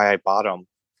exactly why I bought them.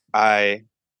 I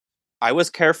I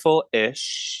was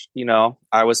careful-ish,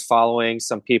 I was following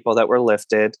some people that were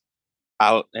lifted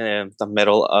out in the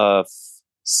middle of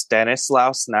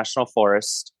Stanislaus National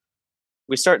Forest.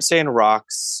 We start seeing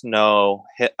rocks, snow,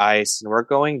 hit ice, and we're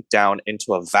going down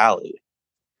into a valley.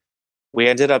 We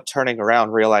ended up turning around,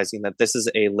 realizing that this is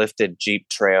a lifted Jeep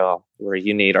trail where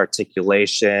you need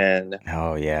articulation,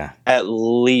 Oh, yeah. at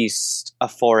least a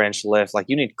 4-inch lift. Like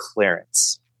you need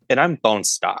clearance. And I'm bone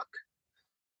stock.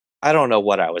 I don't know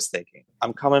what I was thinking.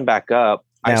 I'm coming back up.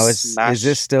 I Now, is this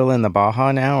smashed. still in the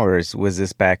Baja now, or was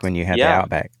this back when you had the Yeah,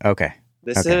 Outback? Okay.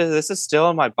 this Okay. is this is still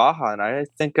in my Baja, and I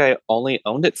think I only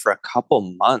owned it for a couple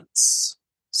months.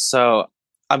 So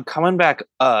I'm coming back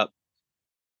up,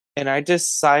 and I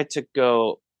decide to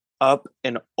go up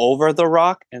and over the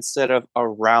rock instead of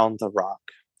around the rock.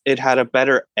 It had a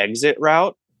better exit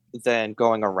route than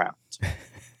going around.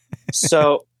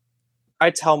 So I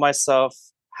tell myself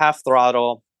half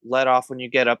throttle, let off when you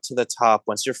get up to the top.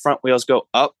 Once your front wheels go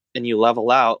up and you level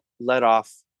out, let off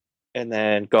and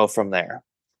then go from there.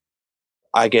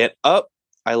 I get up,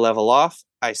 I level off,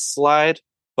 I slide,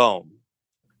 boom.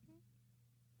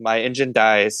 My engine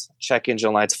dies, check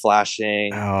engine lights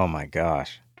flashing, Oh, my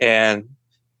gosh. and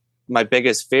my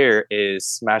biggest fear is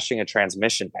smashing a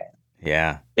transmission pan.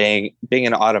 Yeah. Being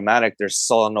an automatic, there's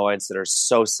solenoids that are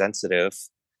so sensitive.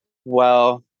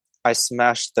 Well, I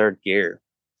smashed third gear.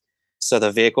 So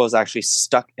the vehicle is actually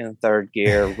stuck in third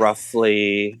gear,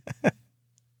 roughly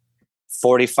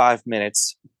 45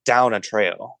 minutes down a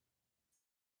trail.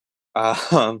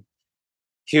 Um,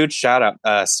 Huge shout out,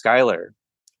 Skylar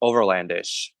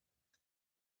Overlandish.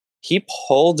 He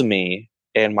pulled me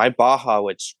in my Baja,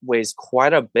 which weighs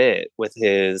quite a bit, with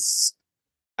his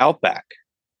Outback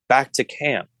back to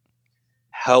camp.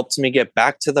 Helped me get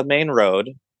back to the main road,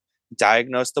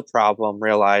 diagnosed the problem,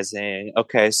 realizing,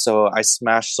 okay, so I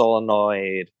smashed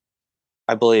solenoid,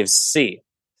 I believe C,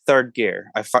 third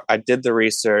gear. I did the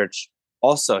research.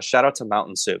 Also, shout out to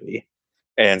Mountain Subi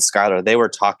and Skylar. They were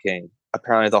talking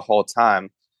apparently the whole time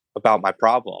about my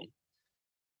problem,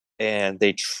 and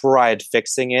they tried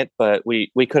fixing it, but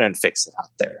we couldn't fix it out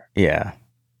there. Yeah.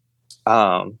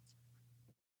 Um,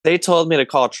 they told me to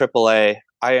call AAA.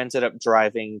 I ended up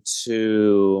driving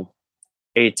to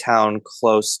a town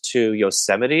close to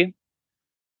Yosemite,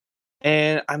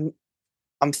 and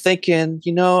I'm thinking,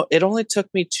 it only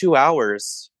took me 2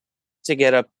 hours to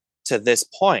get up to this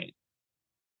point.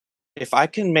 If I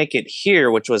can make it here,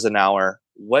 which was an hour,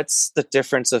 what's the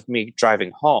difference of me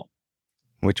driving home?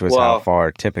 Which was how Well,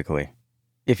 far typically,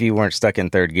 if you weren't stuck in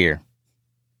third gear?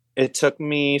 it took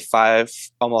me 5,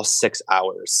 almost 6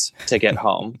 hours to get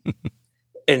home.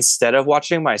 Instead of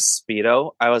watching my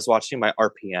speedo, I was watching my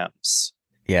RPMs.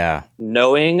 Yeah.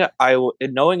 Knowing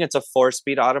it's a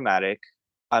 4-speed automatic,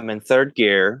 I'm in third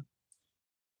gear,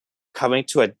 coming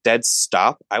to a dead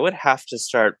stop, I would have to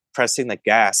start pressing the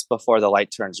gas before the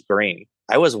light turns green.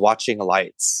 I was watching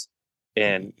lights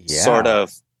and sort Yeah.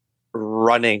 of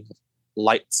running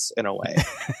lights in a way.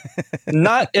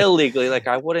 Not illegally, like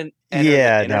I wouldn't enter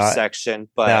Yeah. the intersection, No,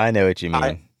 but I know what you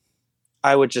mean.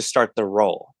 I would just start the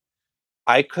roll.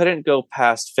 I couldn't go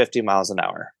past 50 miles an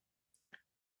hour.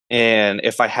 And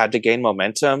if I had to gain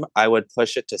momentum, I would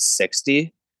push it to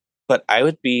 60, but I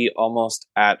would be almost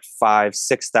at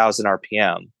 6,000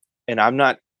 RPM. And I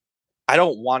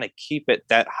don't want to keep it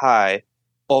that high,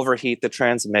 overheat the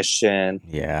transmission,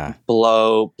 Yeah.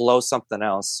 blow something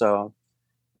else. So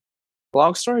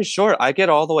long story short, I get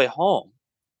all the way home.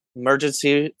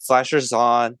 Emergency flashers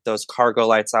on, those cargo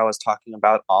lights I was talking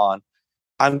about on.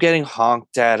 I'm getting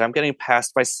honked at. I'm getting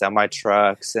passed by semi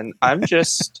trucks, and I'm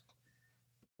just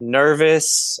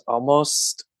nervous,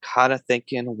 almost kind of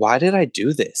thinking, why did I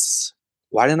do this?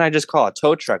 Why didn't I just call a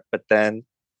tow truck? But then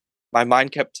my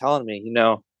mind kept telling me,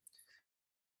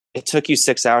 it took you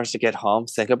 6 hours to get home.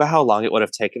 Think about how long it would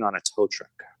have taken on a tow truck.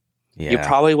 You Yeah.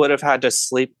 probably would have had to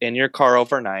sleep in your car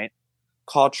overnight,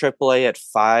 call AAA at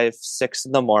 5, 6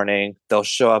 in the morning. They'll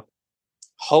show up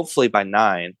hopefully by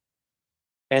 9.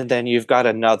 And then you've got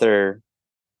another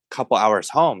couple hours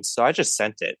home, so I just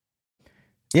sent it.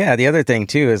 Yeah, the other thing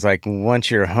too is like once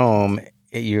you're home,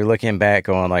 you're looking back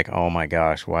going like, "Oh my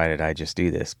gosh, why did I just do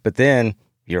this?" But then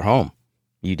you're home.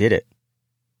 You did it.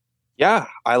 Yeah,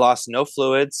 I lost no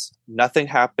fluids. Nothing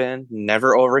happened.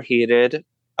 Never overheated.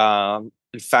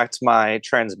 In fact, my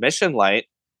transmission light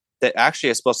that actually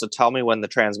is supposed to tell me when the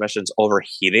transmission's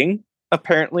overheating,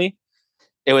 apparently,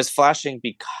 it was flashing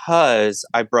because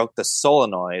I broke the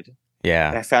solenoid. And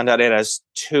Yeah. I found out it has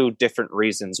two different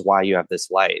reasons why you have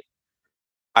this light.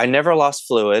 I never lost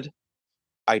fluid.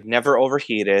 I never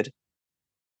overheated.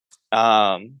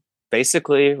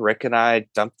 Basically, Rick and I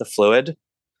dumped the fluid,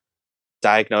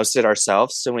 diagnosed it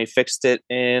ourselves, and we fixed it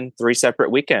in 3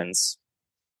 separate weekends.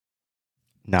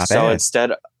 Not So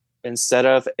bad. instead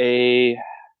of a,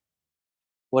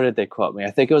 what did they quote me? I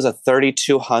think it was a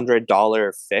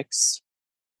 $3,200 fix.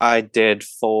 I did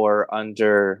for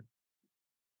under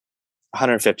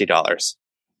 $150.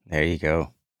 There you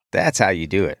go. That's how you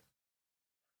do it.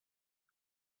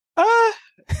 Uh,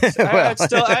 Well,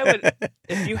 I would,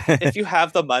 if you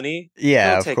have the money,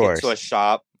 yeah, go of take course. it to a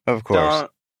shop. Of course.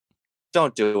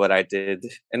 Don't do what I did,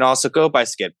 and also go buy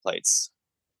skid plates.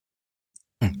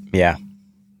 Yeah.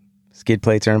 Skid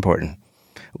plates are important.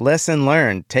 Lesson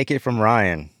learned. Take it from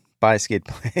Ryan. Buy skid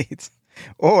plates.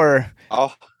 Or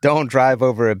Oh, don't drive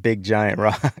over a big giant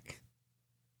rock.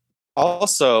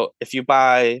 also, if you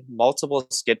buy multiple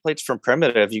skid plates from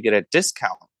Primitive, you get a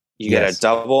discount. You get a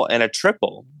double and a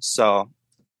triple, so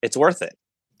it's worth it.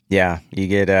 Yeah, you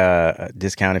get a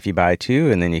discount if you buy 2,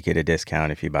 and then you get a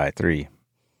discount if you buy 3.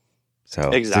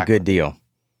 So It's a good deal.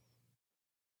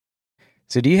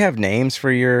 So do you have names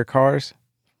for your cars?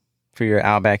 For your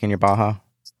Outback and your Baja?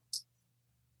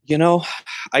 You know,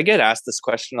 I get asked this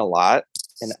question a lot,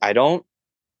 and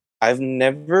I've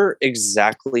never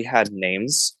exactly had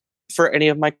names for any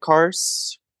of my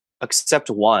cars, except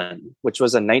one, which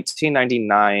was a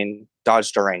 1999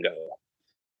 Dodge Durango.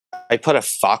 I put a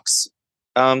Fox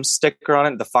sticker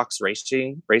on it, the Fox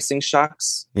racing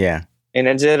shocks. Yeah. And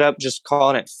ended up just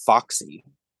calling it Foxy.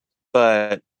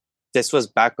 But this was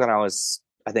back when I was,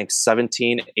 I think,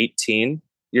 17, 18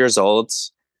 years old,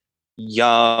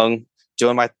 young,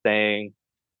 doing my thing,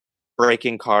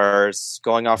 breaking cars,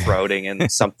 going off-roading,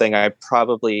 and something I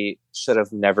probably should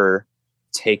have never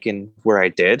taken where I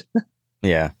did.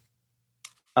 Yeah.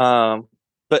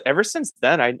 But ever since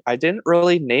then, I didn't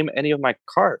really name any of my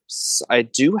cars. I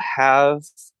do have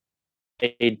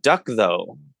a duck,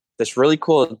 though. This really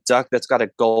cool duck that's got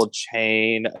a gold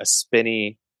chain, a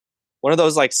spinny, one of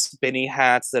those like spinny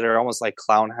hats that are almost like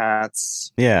clown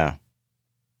hats. Yeah.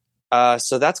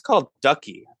 So that's called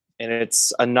Ducky. And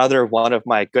it's another one of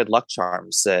my good luck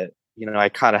charms that, I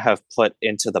kind of have put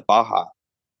into the Baja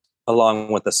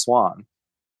along with the Swan.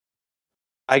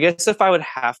 I guess if I would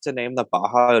have to name the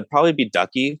Baja, it would probably be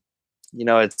Ducky.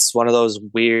 It's one of those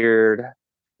weird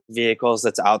vehicles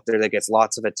that's out there that gets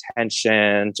lots of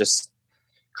attention. Just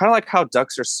kind of like how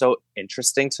ducks are so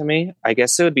interesting to me. I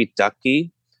guess it would be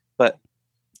Ducky, but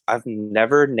I've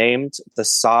never named the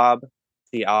Saab,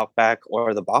 the Outback,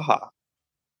 or the Baja.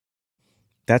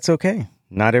 That's okay.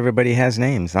 Not everybody has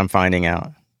names, I'm finding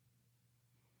out.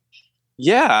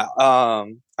 Yeah.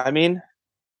 I mean,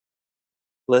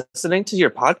 listening to your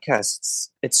podcasts,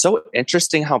 it's so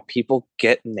interesting how people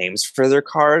get names for their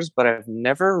cars, but I've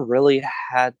never really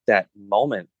had that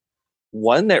moment.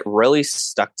 One that really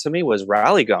stuck to me was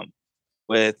Rally Gum,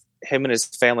 with him and his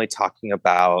family talking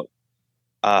about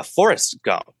Forrest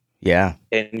Gump. Yeah.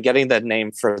 And getting that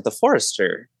name for the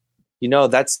Forester.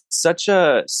 That's such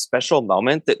a special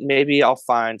moment that maybe I'll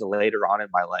find later on in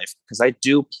my life, because I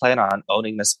do plan on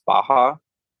owning this Baja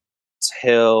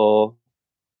till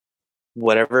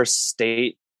whatever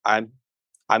state I'm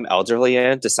elderly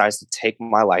in decides to take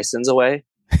my license away.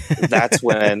 That's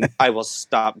when I will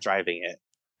stop driving it.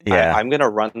 Yeah. I'm going to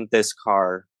run this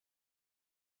car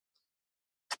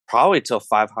probably till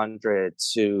 500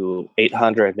 to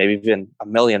 800, maybe even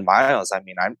 1,000,000 miles. I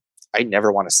mean, I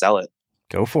never want to sell it.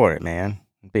 Go for it, man.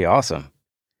 It'd be awesome.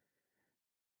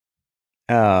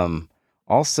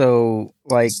 Also,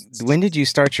 like, when did you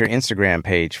start your Instagram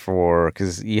page for,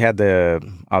 because you had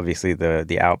obviously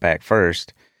the Outback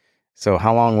first. So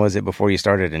how long was it before you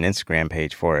started an Instagram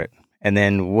page for it? And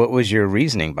then what was your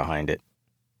reasoning behind it?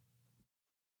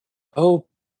 Oh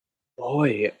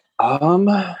boy.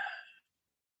 The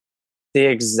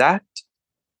exact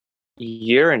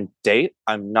year and date,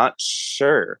 I'm not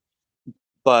sure.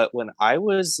 But when I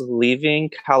was leaving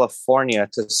California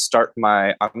to start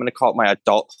I'm going to call it my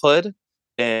adulthood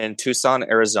in Tucson,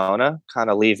 Arizona, kind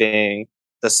of leaving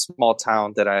the small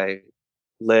town that I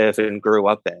live and grew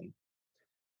up in.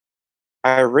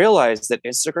 I realized that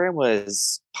Instagram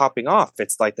was popping off.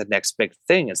 It's like the next big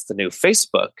thing. It's the new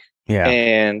Facebook. Yeah.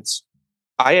 And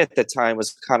I, at the time,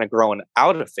 was kind of growing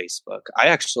out of Facebook. I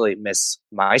actually miss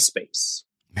MySpace.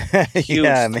 Yeah, Huge,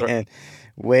 man.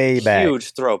 Way back.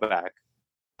 huge throwback.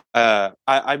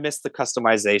 I miss the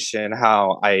customization,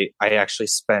 how I actually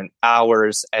spent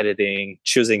hours editing,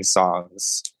 choosing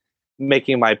songs,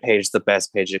 making my page the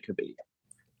best page it could be.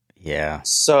 Yeah.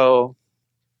 So,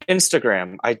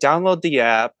 Instagram, I download the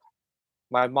app.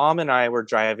 My mom and I were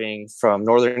driving from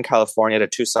Northern California to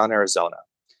Tucson, Arizona.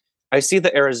 I see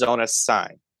the Arizona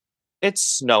sign. It's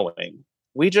snowing.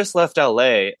 We just left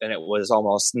LA and it was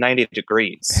almost 90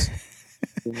 degrees.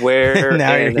 Now you're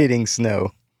Wherein hitting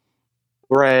snow.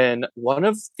 we're in one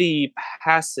of the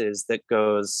passes that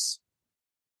goes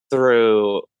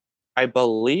through, I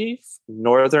believe,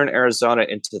 northern Arizona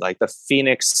into like the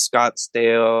Phoenix,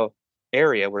 Scottsdale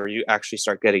area where you actually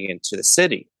start getting into the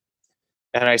city.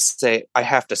 And I say, I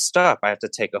have to stop. I have to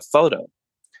take a photo.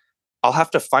 I'll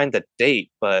have to find the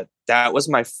date, but that was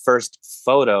my first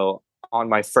photo on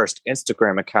my first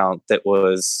Instagram account that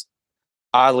was,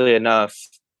 oddly enough,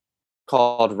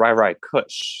 called Rai Rai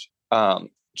Kush,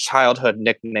 childhood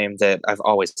nickname that I've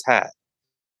always had.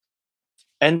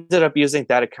 Ended up using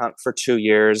that account for 2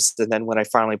 years. And then when I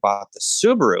finally bought the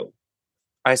Subaru,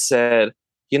 I said,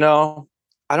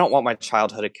 I don't want my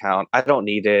childhood account. I don't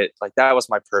need it. Like, that was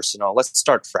my personal. Let's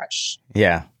start fresh.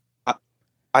 Yeah.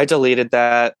 I deleted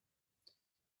that.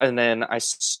 And then I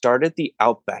started the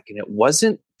Outback, and it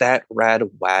wasn't that rad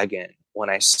wagon when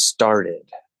I started.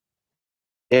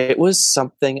 It was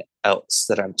something else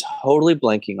that I'm totally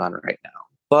blanking on right now.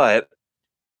 But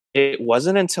it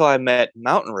wasn't until I met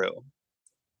Mountain Roo,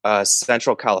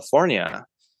 Central California,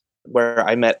 where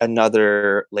I met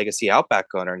another Legacy Outback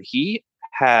owner, and he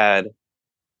had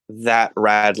that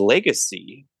rad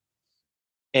Legacy.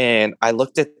 And I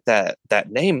looked at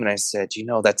that name and I said,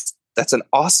 that's an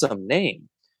awesome name.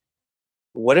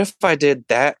 What if I did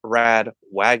that rad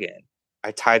wagon?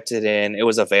 I typed it in, it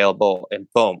was available, and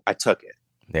boom, I took it.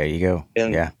 There you go.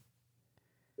 And yeah.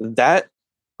 That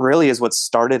really is what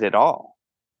started it all.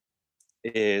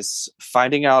 Is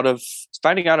finding out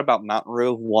about Mountain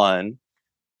Roo, one,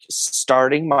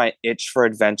 starting my itch for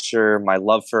adventure, my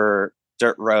love for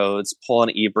dirt roads,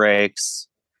 pulling e-brakes,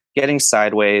 getting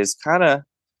sideways, kind of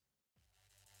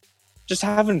just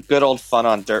having good old fun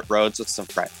on dirt roads with some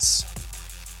friends.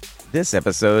 This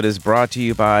episode is brought to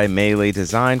you by Melee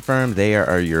Design Firm. They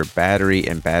are your battery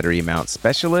and battery mount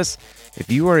specialists.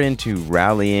 If you are into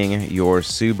rallying your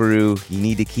Subaru, you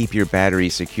need to keep your battery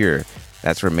secure.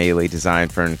 That's where Melee Design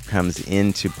Firm comes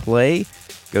into play.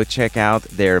 Go check out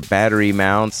their battery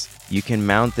mounts. You can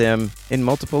mount them in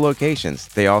multiple locations.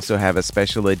 They also have a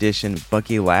special edition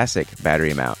Bucky Lassick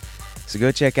battery mount. So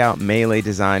go check out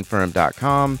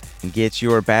meleedesignfirm.com and get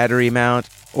your battery mount,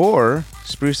 or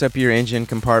spruce up your engine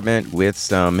compartment with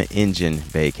some engine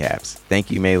bay caps.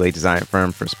 Thank you, Melee Design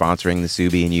Firm, for sponsoring the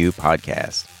Subie and You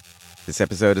podcast. This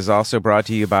episode is also brought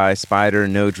to you by Spyder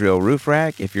No Drill Roof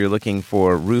Rack. If you're looking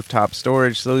for rooftop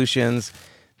storage solutions,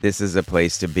 this is a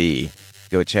place to be.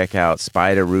 Go check out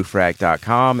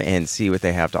SpyderRoofRack.com and see what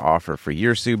they have to offer for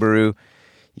your Subaru.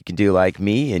 You can do like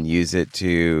me and use it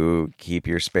to keep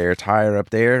your spare tire up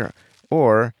there,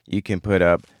 or you can put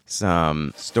up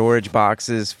some storage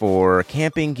boxes for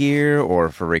camping gear or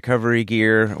for recovery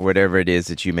gear, whatever it is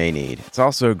that you may need. It's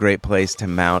also a great place to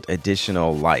mount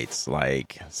additional lights,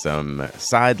 like some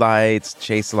side lights,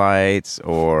 chase lights,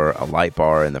 or a light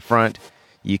bar in the front.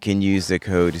 You can use the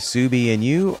code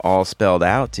SUBIEANDYOU, all spelled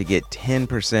out, to get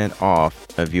 10%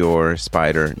 off of your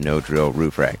Spyder No Drill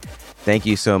Roof Rack. Thank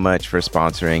you so much for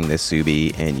sponsoring the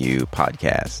Subie and You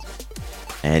podcast.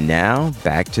 And now,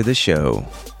 back to the show.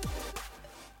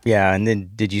 Yeah, and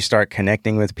then did you start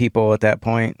connecting with people at that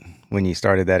point when you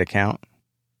started that account?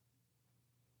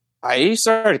 I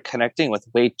started connecting with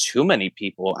way too many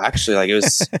people, actually. Like,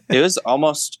 it was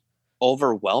almost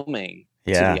overwhelming,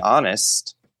 to be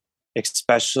honest.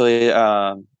 Especially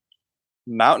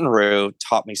Mountain Roo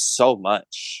taught me so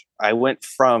much. I went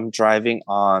from driving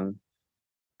on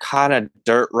kind of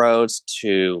dirt roads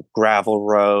to gravel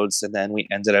roads, and then we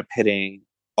ended up hitting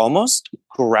almost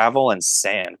gravel and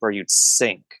sand where you'd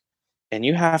sink, and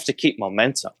you have to keep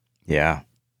momentum. Yeah.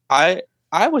 I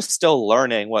was still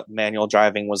learning what manual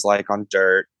driving was like on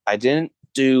dirt. I didn't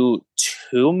do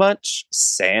too much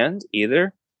sand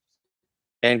either.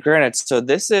 And granted, so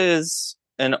this is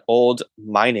an old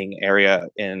mining area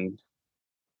in,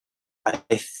 I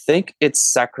think it's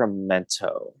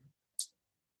Sacramento.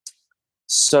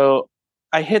 So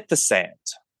I hit the sand.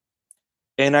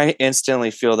 And I instantly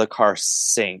feel the car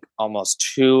sink almost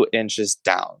 2 inches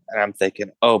down. And I'm thinking,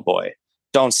 oh boy,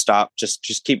 don't stop.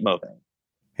 Just keep moving.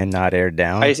 And not aired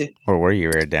down? I Or were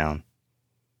you aired down?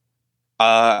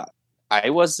 uh I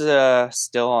was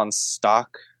still on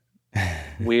stock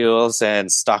wheels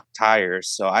and stock tires.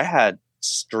 So I had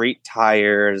street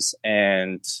tires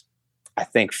and I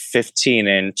think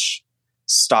 15-inch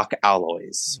stock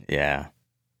alloys. Yeah.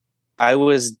 I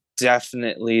was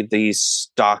definitely the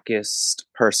stockest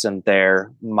person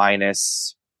there,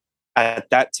 minus at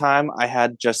that time I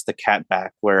had just the cat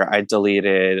back where I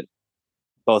deleted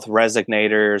both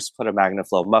resignators, put a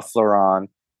MagnaFlow muffler on,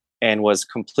 and was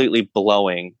completely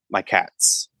blowing my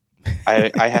cats.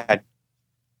 I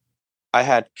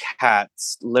had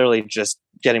cats literally just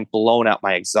getting blown out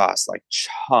my exhaust like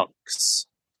chunks.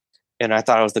 And I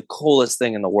thought it was the coolest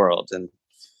thing in the world. And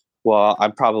well,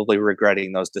 I'm probably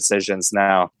regretting those decisions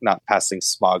now, not passing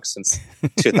smog since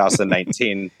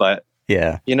 2019. But,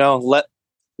 Yeah.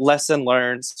 lesson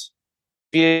learned.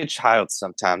 Be a child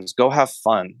sometimes. Go have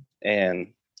fun.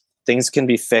 And things can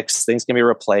be fixed. Things can be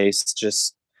replaced.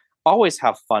 Just always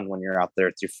have fun when you're out there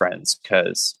with your friends,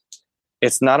 because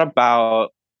it's not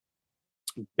about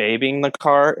babying the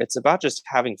car. It's about just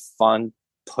having fun,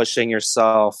 pushing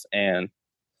yourself, and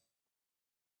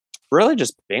really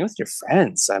just being with your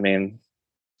friends. I mean,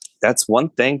 that's one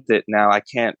thing that now I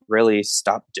can't really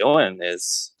stop doing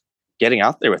is getting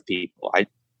out there with people. I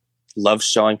love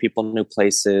showing people new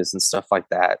places and stuff like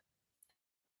that.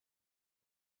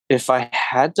 If I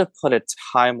had to put a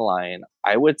timeline,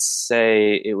 I would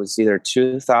say it was either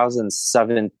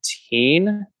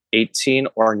 2017, 18,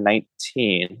 or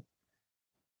 19.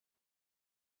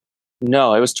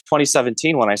 No, it was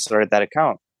 2017 when I started that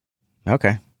account.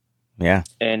 Okay. Yeah.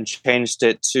 And changed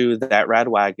it to that Rad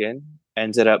Wagon.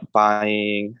 Ended up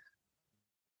buying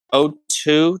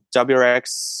O2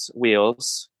 WRX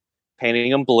wheels,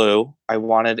 painting them blue. I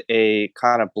wanted a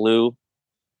kind of blue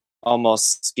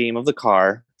almost scheme of the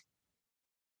car.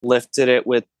 Lifted it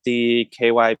with the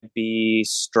KYB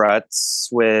struts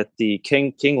with the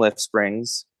King lift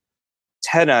springs.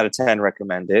 10 out of 10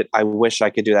 recommend it. I wish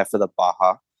I could do that for the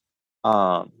Baja.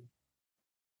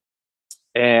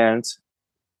 And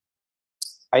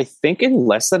I think in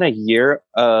less than a year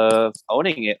of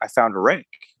owning it, I found Rick,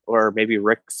 or maybe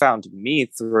Rick found me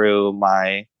through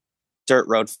my dirt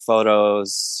road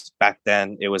photos. Back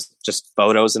then, it was just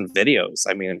photos and videos.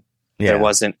 I mean, there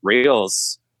wasn't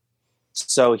reels.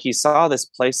 So he saw this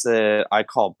place that I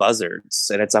call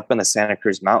Buzzards, and it's up in the Santa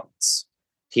Cruz Mountains.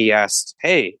 He asked,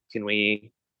 hey, can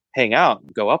we hang out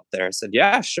and go up there? I said,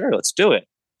 yeah, sure, let's do it.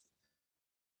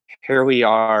 Here we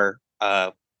are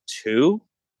 2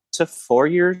 to 4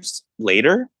 years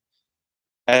later,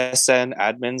 SN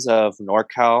admins of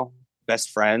NorCal, best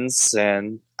friends,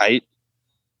 and I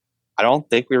don't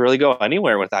think we really go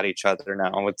anywhere without each other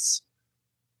now.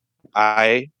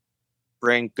 I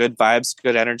bring good vibes,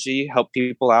 good energy, help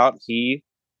people out. He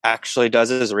actually does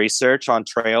his research on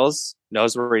trails,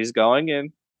 knows where he's going,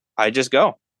 and I just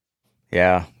go.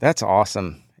 Yeah, that's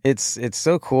awesome. It's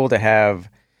so cool to have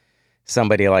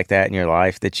somebody like that in your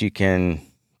life that you can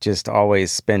just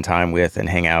always spend time with and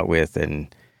hang out with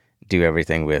and do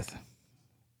everything with.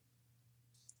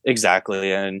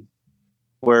 Exactly. And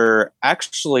we're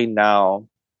actually now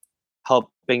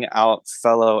helping out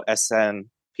fellow SN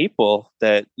people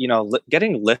that,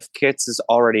 getting lift kits is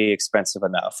already expensive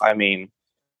enough. I mean,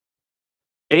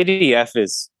 ADF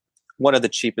is one of the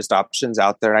cheapest options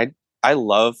out there. I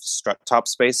love strut top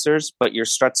spacers, but your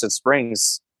struts and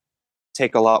springs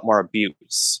take a lot more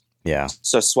abuse. Yeah.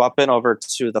 So swapping over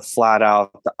to the flat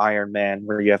out, the Ironman,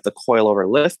 where you have the coilover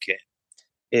lift kit,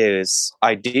 is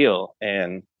ideal.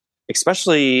 And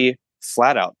especially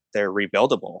flat out, they're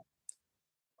rebuildable.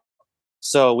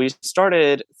 So we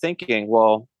started thinking,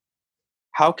 well,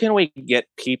 how can we get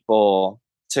people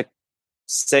to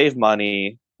save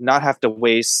money, not have to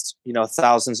waste,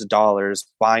 thousands of dollars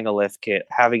buying a lift kit,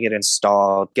 having it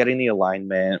installed, getting the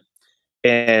alignment,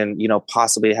 and,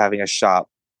 possibly having a shop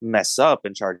mess up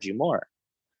and charge you more.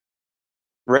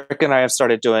 Rick and I have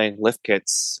started doing lift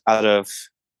kits out of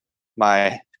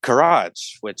my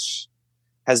garage, which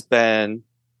has been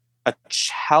a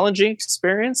challenging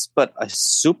experience, but a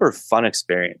super fun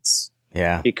experience.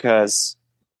 Yeah. Because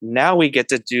now we get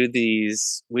to do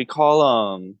these, we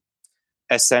call them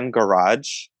SN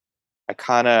Garage. I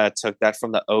kind of took that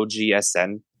from the OG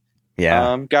SN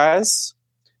guys,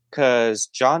 because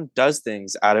John does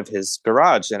things out of his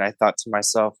garage. And I thought to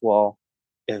myself, well,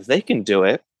 if they can do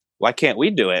it, why can't we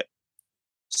do it?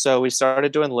 So we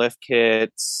started doing lift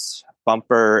kits,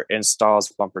 bumper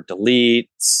installs, bumper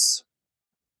deletes,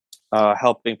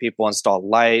 helping people install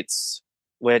lights,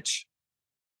 which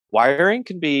wiring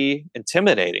can be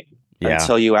intimidating Yeah.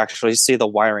 until you actually see the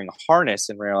wiring harness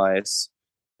and realize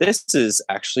this is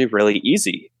actually really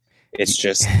easy. It's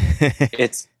just,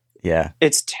 it's, yeah.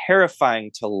 it's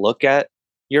terrifying to look at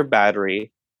your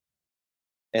battery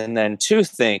and then to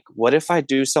think, what if I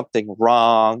do something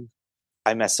wrong?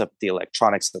 I mess up the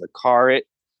electronics of the car.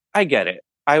 I get it.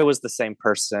 I was the same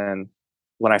person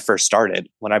when I first started,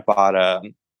 when I bought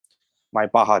my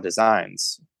Baja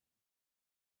Designs.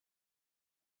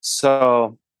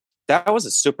 So that was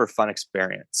a super fun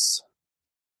experience.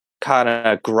 Kind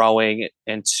of growing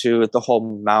into the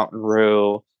whole Mountain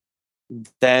Roo,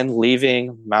 then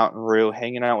leaving Mountain Roo,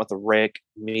 hanging out with Rick,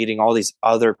 meeting all these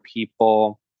other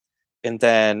people, and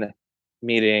then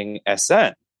meeting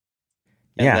SN.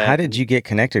 Yeah. How did you get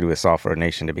connected with Soft Road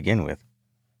Nation to begin with?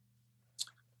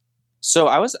 So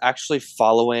I was actually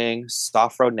following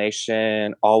Soft Road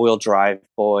Nation, All Wheel Drive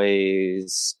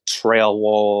Boys, Trail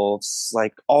Wolves,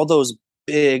 like all those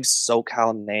big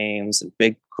SoCal names and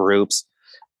big groups.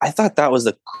 I thought that was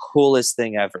the coolest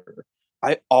thing ever.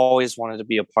 I always wanted to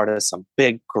be a part of some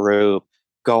big group,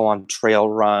 go on trail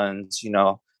runs,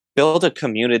 build a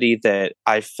community that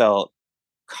I felt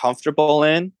comfortable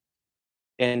in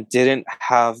and didn't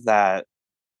have that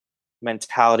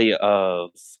mentality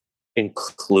of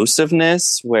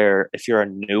inclusiveness where if you're a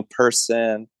new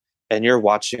person and you're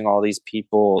watching all these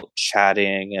people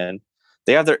chatting and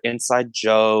they have their inside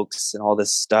jokes and all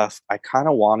this stuff, I kind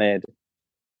of wanted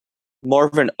more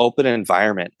of an open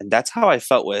environment. And that's how I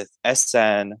felt with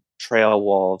SN, Trail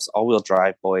Wolves, All Wheel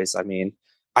Drive Boys. I mean,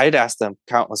 I'd ask them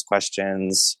countless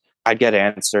questions, I'd get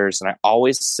answers, and I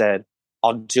always said,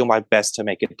 I'll do my best to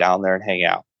make it down there and hang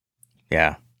out.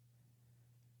 Yeah.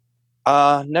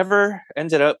 Never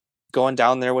ended up going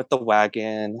down there with the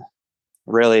wagon.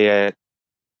 Really, it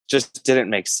just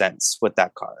didn't make sense with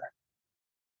that car.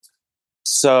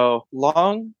 So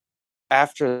long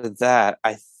after that,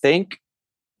 I think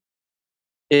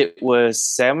it was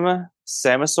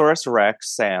Samosaurus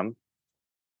Rex, Sam,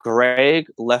 Greg,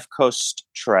 Left Coast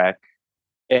Trek,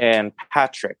 and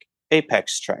Patrick,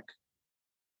 Apex Trek.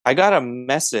 I got a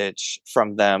message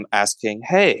from them asking,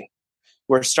 hey,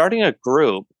 we're starting a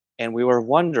group and we were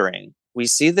wondering, we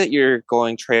see that you're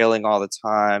going trailing all the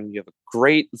time. You have a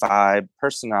great vibe,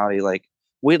 personality. Like,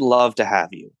 we'd love to have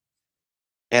you.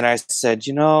 And I said,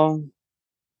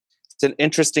 it's an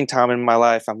interesting time in my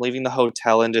life. I'm leaving the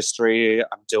hotel industry.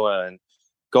 I'm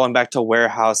going back to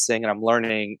warehousing and I'm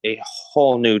learning a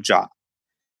whole new job.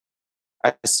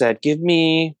 I said, give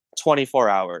me 24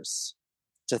 hours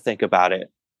to think about it.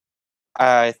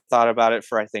 I thought about it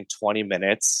for, I think, 20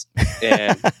 minutes.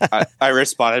 And I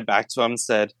responded back to him and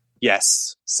said,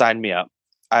 yes, sign me up.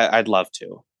 I'd love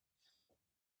to.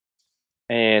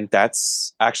 And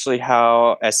that's actually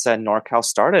how SN NorCal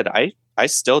started. I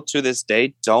still to this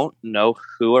day don't know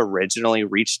who originally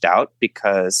reached out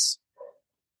because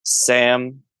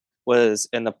Sam was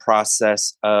in the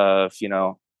process of,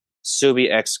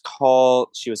 Subi X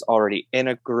Cult. She was already in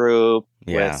a group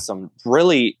with some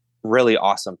really, really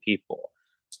awesome people.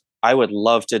 I would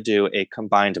love to do a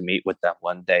combined meet with them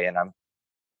one day. And I'm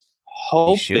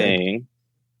hoping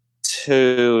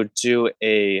to do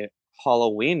a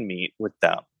Halloween meet with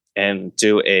them and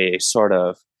do a sort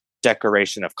of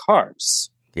decoration of cars.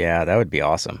 Yeah, that would be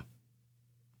awesome.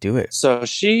 Do it. So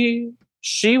she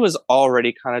was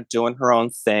already kind of doing her own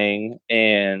thing,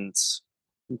 and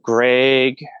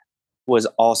Greg was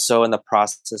also in the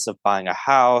process of buying a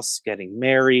house, getting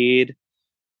married,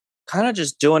 kind of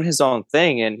just doing his own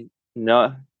thing. And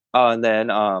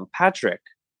then Patrick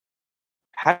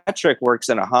works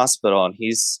in a hospital, and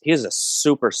he's a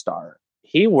superstar.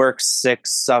 He works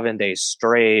 6-7 days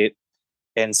straight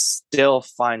and still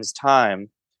finds time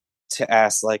to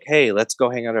ask, like, hey, let's go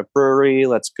hang out at a brewery.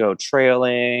 Let's go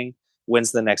trailing.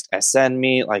 When's the next SN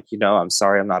meet? Like, I'm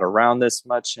sorry I'm not around this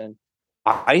much. And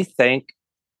I thank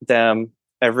them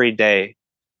every day,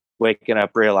 waking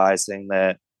up realizing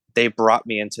that they brought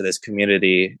me into this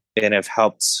community and have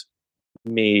helped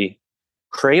me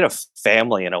create a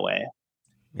family in a way.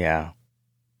 Yeah.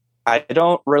 I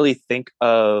don't really think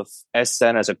of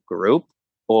SN as a group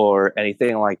or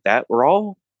anything like that. We're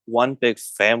all one big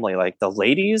family. Like, the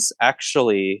ladies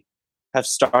actually have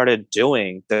started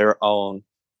doing their own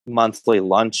monthly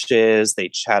lunches. They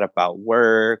chat about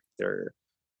work, their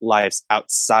lives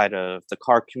outside of the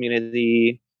car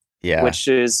community, which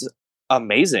is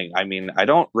amazing. I mean, I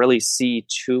don't really see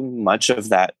too much of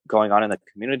that going on in the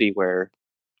community where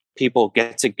people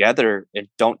get together and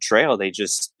don't trail. They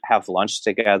just have lunch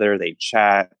together, they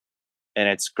chat, and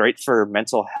it's great for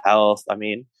mental health. I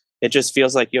mean, it just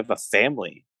feels like you have a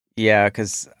family Yeah,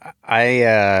 because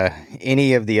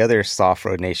any of the other Soft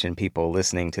Road Nation people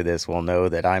listening to this will know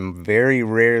that I'm very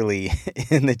rarely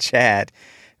in the chat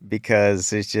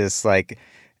because it's just like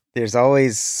there's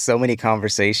always so many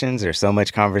conversations or so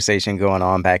much conversation going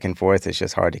on back and forth. It's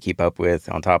just hard to keep up with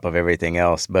on top of everything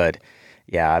else. But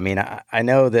yeah, I mean, I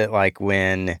know that like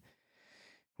when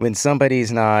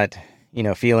somebody's not,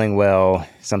 feeling well,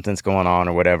 something's going on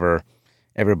or whatever,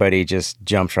 everybody just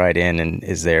jumps right in and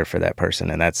is there for that person.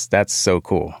 And that's so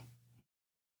cool.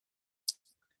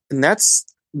 And that's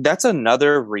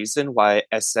another reason why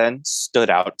SN stood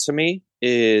out to me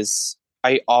is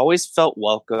I always felt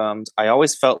welcomed. I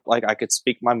always felt like I could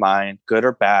speak my mind, good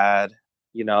or bad.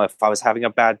 If I was having a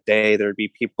bad day, there'd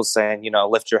be people saying,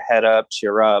 lift your head up,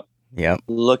 cheer up, Yep.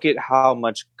 look at how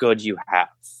much good you have.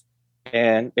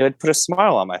 And it would put a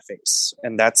smile on my face.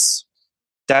 And that's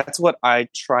what I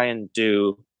try and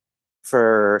do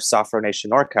for Soft Road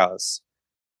Nation NorCals.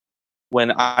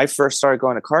 When I first started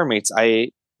going to car meets,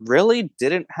 I really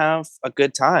didn't have a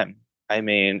good time. I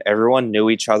mean, everyone knew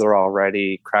each other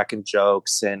already, cracking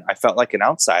jokes, and I felt like an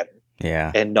outsider.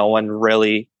 Yeah. And no one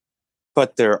really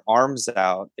put their arms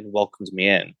out and welcomed me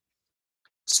in.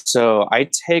 So I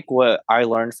take what I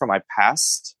learned from my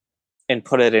past and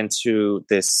put it into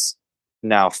this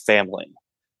now family.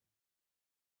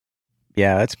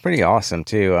 Yeah, that's pretty awesome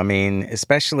too. I mean,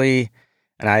 especially,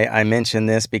 and I mentioned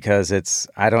this because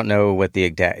I don't know what the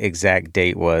exact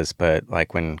date was, but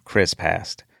like when Chris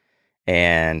passed.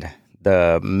 And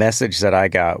the message that I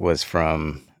got was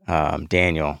from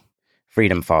Daniel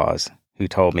Freedom Foz, who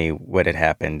told me what had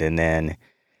happened. And then,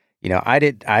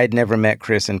 I had never met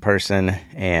Chris in person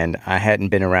and I hadn't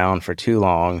been around for too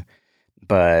long,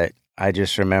 but I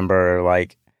just remember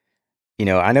like,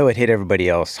 I know it hit everybody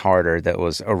else harder that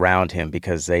was around him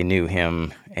because they knew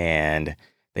him and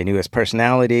they knew his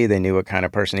personality. They knew what kind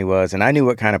of person he was. And I knew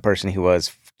what kind of person he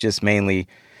was just mainly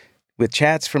with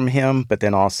chats from him, but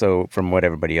then also from what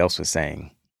everybody else was saying.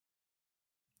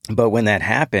 But when that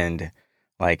happened,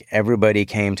 like everybody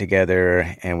came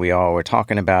together and we all were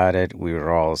talking about it. We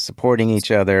were all supporting each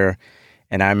other.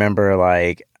 And I remember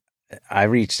like I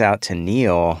reached out to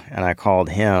Neil and I called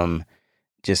him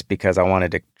just because I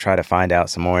wanted to try to find out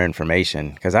some more information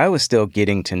because I was still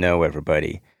getting to know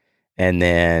everybody. And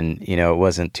then, it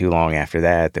wasn't too long after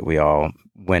that that we all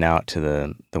went out to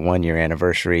the 1 year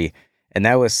anniversary. And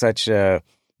that was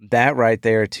that right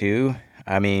there too.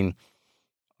 I mean,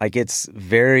 like it's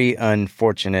very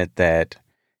unfortunate that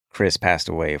Chris passed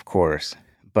away, of course.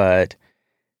 But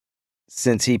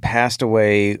since he passed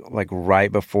away like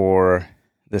right before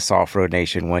the Soft Road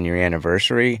Nation 1 year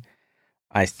anniversary,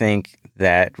 I think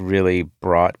that really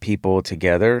brought people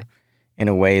together in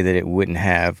a way that it wouldn't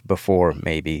have before,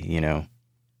 maybe.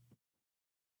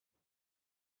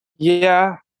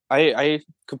 Yeah, I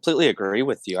completely agree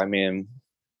with you. I mean,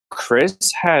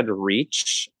 Chris had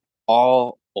reach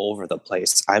all over the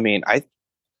place. I mean, I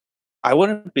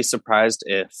wouldn't be surprised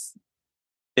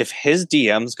if his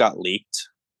DMs got leaked.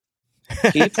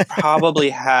 He probably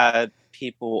had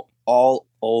people all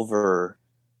over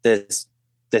this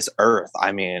earth.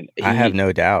 I mean, I have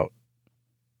no doubt.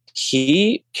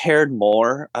 he cared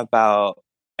more about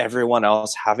everyone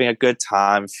else having a good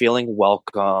time, feeling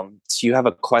welcome. So you have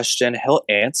a question, he'll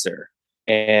answer.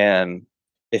 And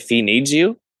if he needs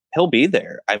you, he'll be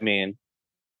there. I mean,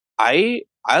 I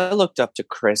looked up to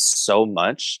Chris so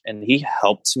much and he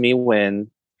helped me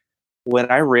when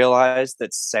I realized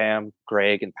that Sam,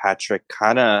 Greg, and Patrick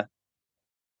kind of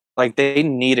like they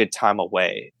needed time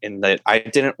away and that I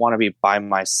didn't want to be by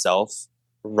myself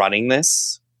running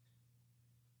this.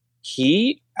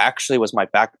 He actually was my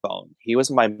backbone. He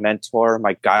was my mentor,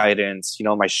 my guidance,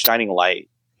 my shining light.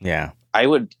 Yeah. I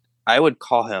would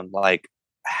call him like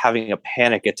having a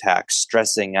panic attack,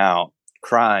 stressing out,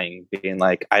 crying, being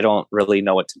like, I don't really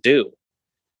know what to do.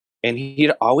 And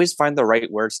he'd always find the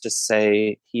right words to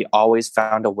say. He always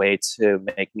found a way to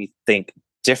make me think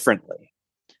differently.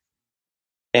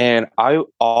 And I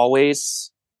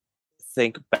always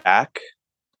think back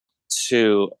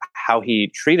to how he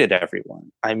treated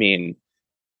everyone. I mean,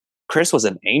 Chris was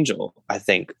an angel, I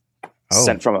think,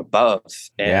 sent from above,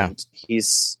 and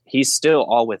he's still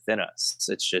all within us.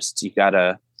 It's just you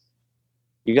gotta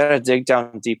dig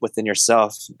down deep within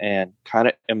yourself and kind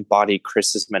of embody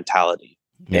Chris's mentality.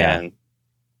 Yeah. And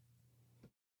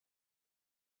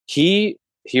he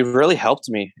really helped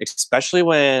me, especially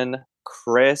when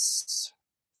Chris,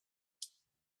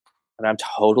 and I'm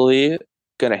totally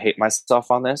gonna hate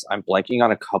myself on this. I'm blanking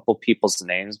on a couple people's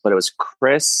names, but it was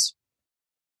Chris,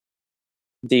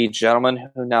 the gentleman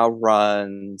who now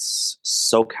runs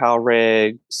SoCal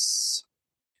Rigs,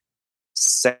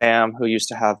 Sam, who used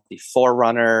to have the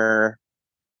Forerunner,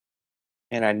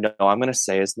 and I know I'm going to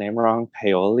say his name wrong,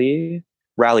 Paoli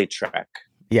Rally Trek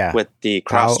Yeah. with the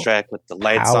cross track with the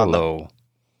lights on the. Paolo.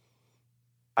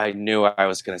 I knew I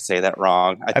was going to say that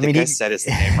wrong. I think mean, I said his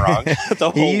name wrong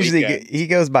the whole weekend. He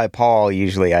goes by Paul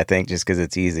usually, I think, just because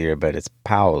it's easier, but it's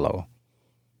Paolo.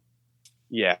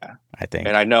 Yeah, I think.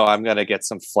 And I know I'm going to get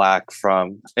some flack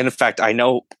from. And in fact, I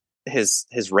know his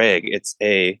rig. It's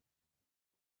a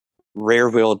rear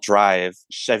wheel drive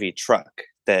Chevy truck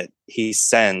that he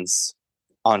sends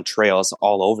on trails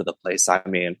all over the place. I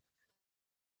mean,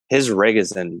 his rig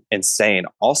is insane.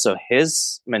 Also,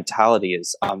 his mentality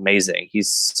is amazing.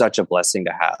 He's such a blessing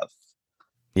to have.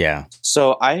 Yeah.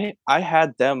 So I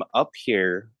had them up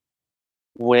here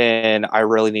when I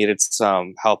really needed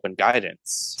some help and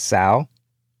guidance. Sal?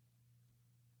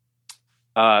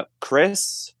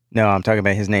 Chris? No, I'm talking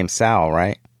about his name, Sal,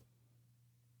 right?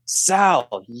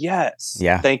 Sal, yes.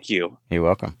 Yeah. Thank you. You're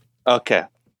welcome. Okay.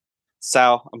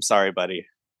 Sal, I'm sorry, buddy.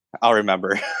 I'll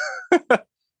remember.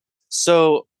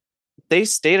 So they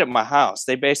stayed at my house.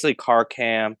 They basically car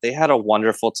camped. They had a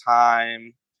wonderful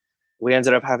time. We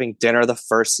ended up having dinner the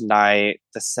first night.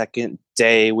 The second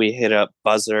day, we hit up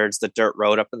Buzzards, the dirt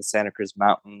road up in the Santa Cruz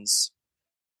Mountains.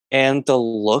 And the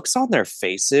looks on their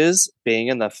faces being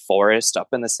in the forest up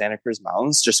in the Santa Cruz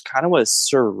Mountains just kind of was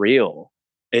surreal.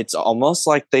 It's almost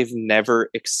like they've never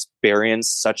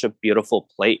experienced such a beautiful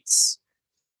place.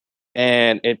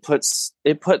 And it put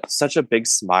such a big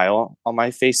smile on my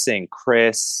face seeing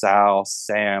Chris, Sal,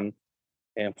 Sam,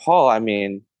 and Paul. I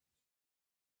mean,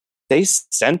 they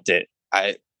sent it.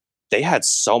 They had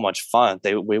so much fun.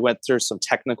 We went through some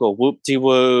technical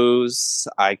whoop-de-woos.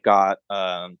 I got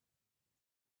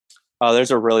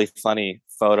there's a really funny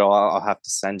photo I'll have to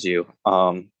send you.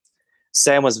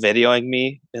 Sam was videoing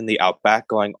me in the Outback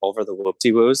going over the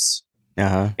whoop-de-woos.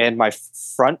 Uh-huh. And my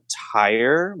front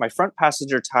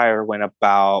passenger tire went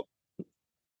about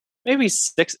maybe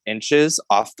 6 inches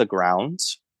off the ground.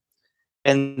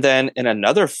 And then in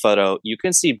another photo, you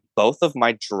can see both of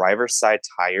my driver's side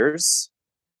tires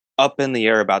up in the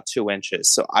air about 2 inches.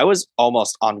 So I was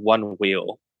almost on one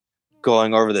wheel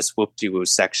going over this whoop-de-woo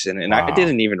section. And wow. I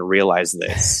didn't even realize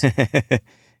this.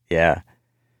 Yeah.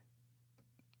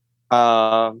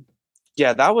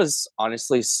 Yeah, that was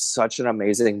honestly such an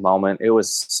amazing moment. It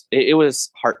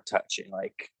was heart touching.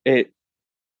 Like it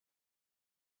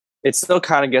still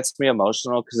kind of gets me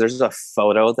emotional because there's a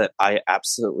photo that I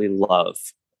absolutely love.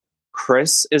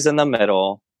 Chris is in the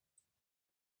middle.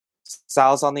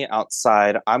 Sal's on the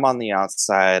outside. I'm on the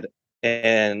outside.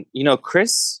 And,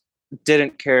 Chris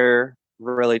didn't care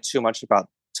really too much about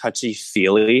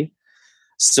touchy-feely.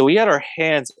 So we had our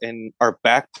hands in our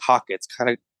back pockets, kind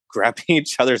of grabbing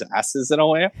each other's asses in a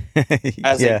way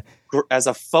as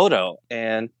a photo.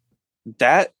 And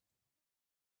that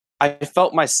I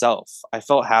felt myself. I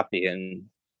felt happy. And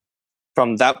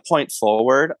from that point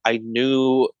forward, I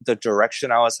knew the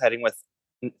direction I was heading with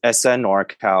SN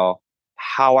NorCal,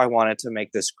 how I wanted to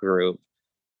make this group.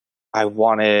 I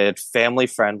wanted family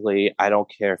friendly. I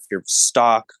don't care if you're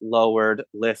stock, lowered,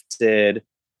 lifted,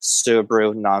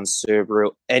 Subaru,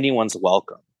 non-Subaru, anyone's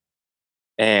welcome.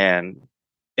 And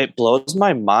it blows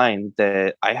my mind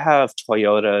that I have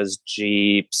Toyotas,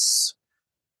 Jeeps,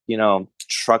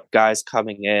 truck guys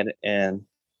coming in and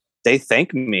they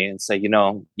thank me and say,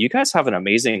 you guys have an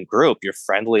amazing group. You're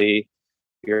friendly.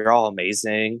 You're all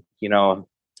amazing, and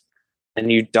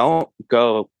you don't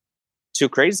go too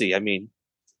crazy. I mean,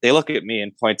 they look at me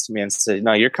and point to me and say,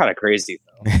 no, you're kind of crazy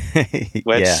though,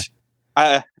 which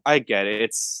I get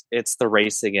it. It's the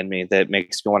racing in me that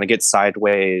makes me want to get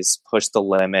sideways, push the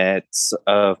limits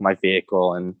of my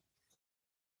vehicle. And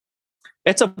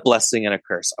it's a blessing and a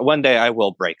curse. One day I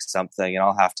will break something and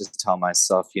I'll have to tell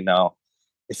myself,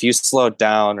 if you slowed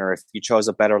down or if you chose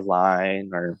a better line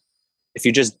or if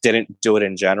you just didn't do it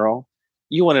in general,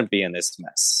 you wouldn't be in this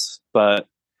mess. But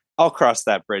I'll cross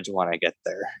that bridge when I get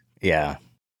there. Yeah.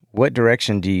 What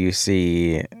direction do you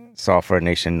see Software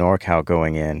Nation NorCal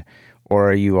going in? Or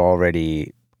are you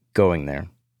already going there?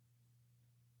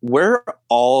 We're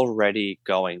already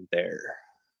going there.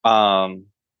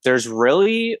 There's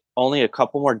really only a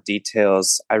couple more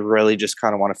details. I really just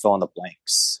kind of want to fill in the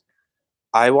blanks.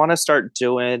 I want to start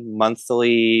doing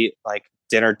monthly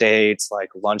dinner dates,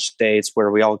 lunch dates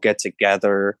where we all get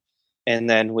together and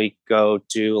then we go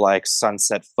do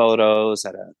sunset photos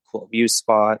at a cool view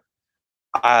spot.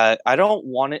 I don't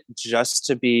want it just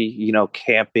to be,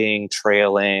 camping,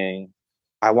 trailing.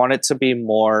 I want it to be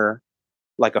more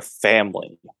like a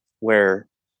family where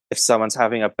if someone's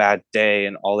having a bad day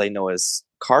and all they know is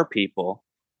car people,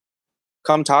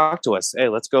 come talk to us. Hey,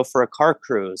 let's go for a car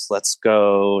cruise. Let's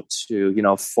go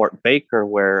to, Fort Baker,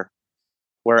 where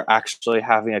we're actually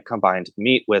having a combined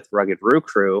meet with Rugged Roo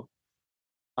Crew.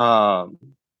 Um,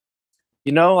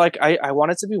 like I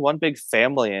want it to be one big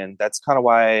family, and that's kind of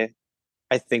why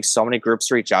I think so many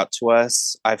groups reach out to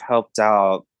us. I've helped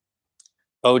out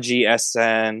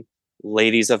OGSN,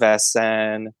 Ladies of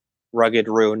SN, Rugged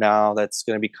Roo now, that's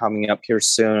going to be coming up here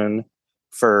soon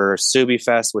for Subi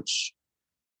Fest, which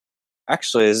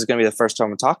actually this is going to be the first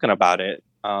time I'm talking about it.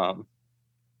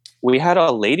 We had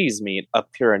a ladies meet up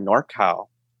here in NorCal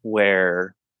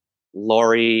where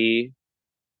Lori,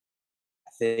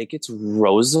 I think it's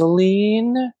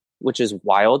Rosaline, which is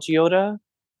Wild Yoda,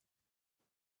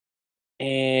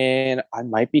 and I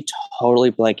might be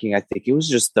totally blanking. I think it was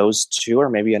just those two, or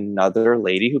maybe another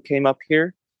lady who came up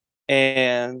here.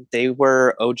 And they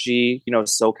were OG,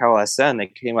 SoCal SN. They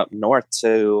came up north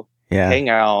to hang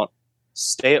out,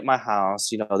 stay at my house.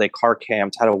 They car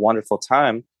camped, had a wonderful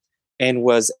time, and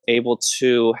was able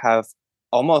to have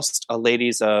almost a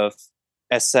ladies of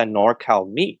SN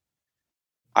NorCal meet.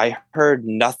 I heard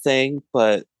nothing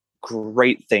but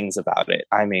great things about it.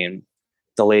 I mean,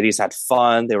 the ladies had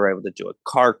fun. They were able to do a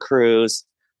car cruise.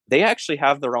 They actually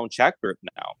have their own chat group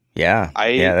now. Yeah.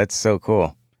 That's so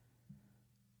cool.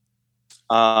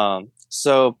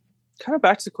 So kind of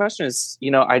back to the question is,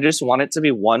 I just want it to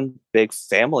be one big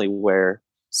family where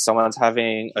someone's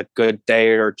having a good day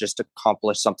or just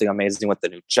accomplished something amazing with the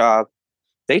new job.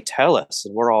 They tell us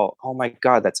and we're all, oh my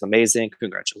God, that's amazing.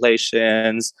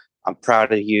 Congratulations. I'm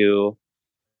proud of you.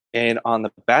 And on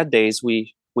the bad days,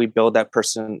 we build that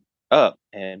person up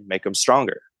and make them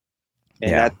stronger.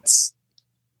 And that's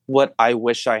what I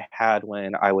wish I had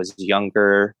when I was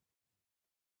younger.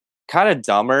 Kind of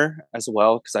dumber as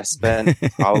well, because I spent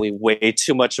probably way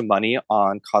too much money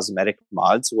on cosmetic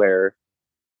mods, where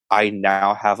I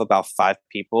now have about 5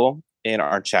 people in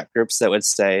our chat groups that would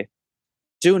say,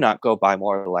 do not go buy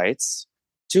more lights.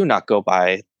 Do not go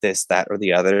buy this, that, or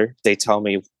the other. They tell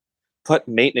me, put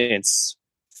maintenance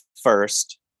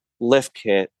first, lift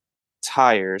kit,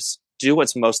 tires, do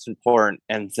what's most important,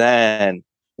 and then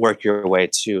work your way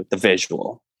to the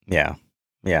visual. Yeah.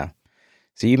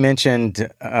 So you mentioned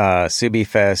Subi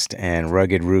Fest and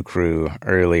Rugged Roo Crew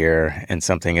earlier, and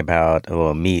something about a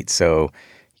little meet. So,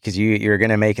 because you're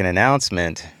going to make an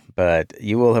announcement, but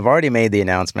you will have already made the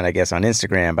announcement, I guess, on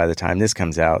Instagram by the time this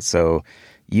comes out. So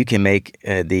you can make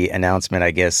the announcement,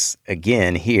 I guess,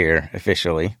 again here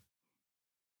officially.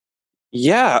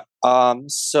 Yeah.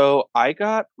 So I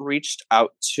got reached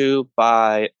out to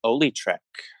by Oli Trek.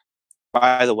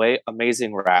 By the way,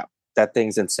 amazing rap. That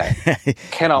thing's insane.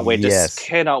 Cannot wait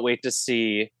to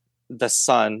see the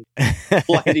sun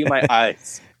blinding my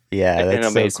eyes. Yeah,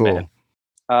 that's so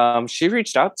cool. She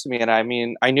reached out to me, and I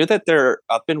mean, I knew that they're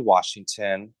up in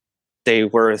Washington. They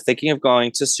were thinking of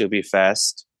going to Subi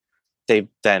Fest. They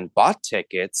then bought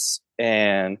tickets,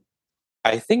 and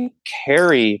I think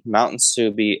Carrie, Mountain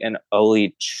Subi, and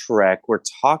Oli Trek were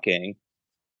talking.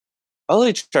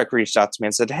 Oli Trek reached out to me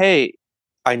and said, hey,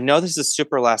 I know this is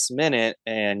super last minute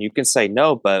and you can say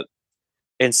no, but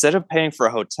instead of paying for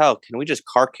a hotel, can we just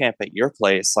car camp at your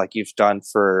place like you've done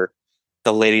for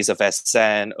the ladies of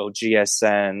SN,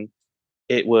 OGSN?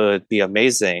 It would be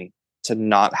amazing to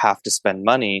not have to spend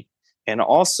money. And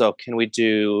also, can we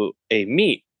do a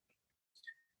meet?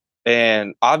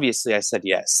 And obviously I said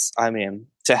yes. I mean,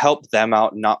 to help them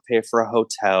out, not pay for a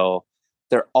hotel.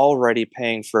 They're already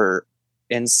paying for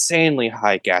insanely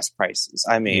high gas prices.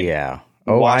 I mean,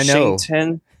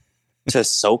 Washington to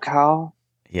SoCal.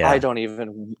 Yeah. I don't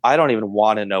even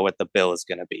want to know what the bill is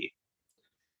going to be.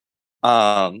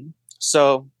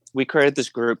 So we created this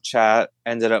group chat,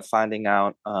 ended up finding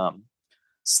out,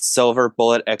 Silver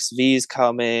Bullet XV's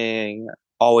coming.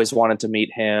 Always wanted to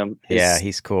meet him.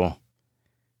 He's cool.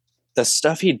 The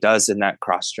stuff he does in that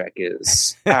Crosstrek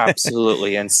is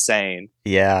absolutely insane.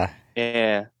 Yeah.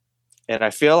 And I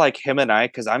feel like him and I,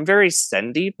 because I'm very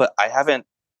sendy, but I haven't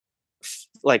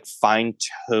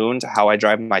fine-tuned how I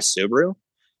drive my Subaru.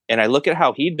 And I look at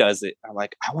how he does it. I'm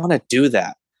like, I want to do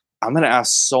that. I'm going to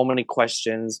ask so many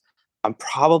questions. I'm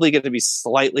probably going to be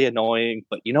slightly annoying,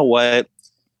 but you know what?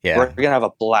 Yeah. We're going to have a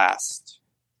blast.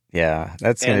 Yeah,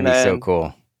 that's going to be so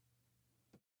cool.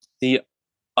 The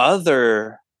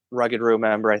other Rugged Roo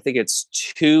member, I think it's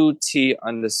 2T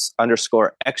 _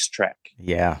 X Trek.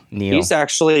 Yeah, Neil. He's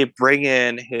actually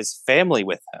bringing his family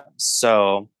with him.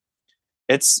 So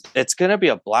it's going to be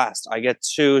a blast. I get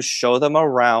to show them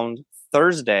around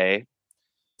Thursday,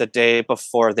 the day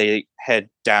before they head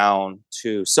down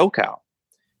to SoCal.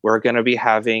 We're going to be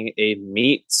having a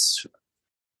meet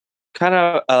kind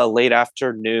of a late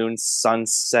afternoon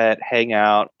sunset, hang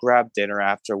out, grab dinner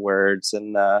afterwards,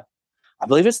 and I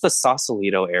believe it's the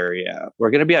Sausalito area. We're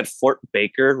going to be at Fort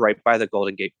Baker, right by the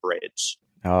Golden Gate Bridge.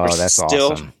 We're Oh, that's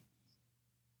still awesome.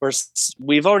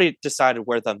 we've already decided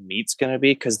where the meet's going to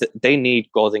be because they need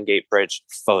Golden Gate Bridge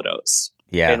photos.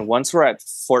 Yeah. And once we're at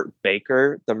Fort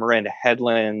Baker, the Marin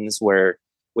Headlands, where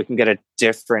we can get a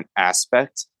different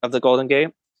aspect of the Golden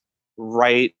Gate,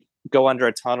 right? Go under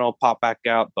a tunnel, pop back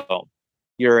out, boom.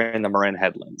 You're in the Marin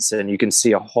Headlands and you can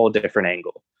see a whole different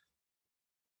angle.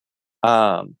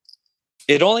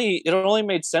 It only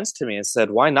made sense to me and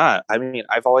said, why not? I mean,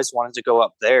 I've always wanted to go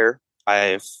up there.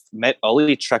 I've met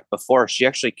Oli Trek before. She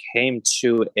actually came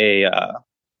to a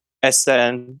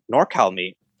SN NorCal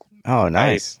meet. Oh,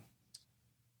 nice.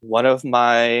 One of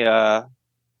my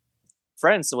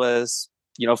friends was,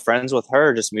 friends with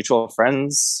her, just mutual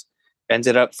friends.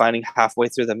 Ended up finding halfway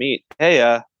through the meet,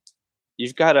 hey,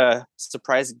 you've got a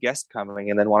surprise guest coming.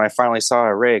 And then when I finally saw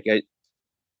a rig,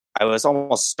 I was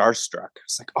almost starstruck.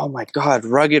 It's like, oh my God,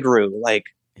 Rugged Roo. Like,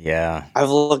 yeah, I've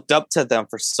looked up to them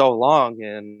for so long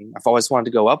and I've always wanted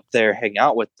to go up there, hang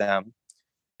out with them.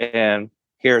 And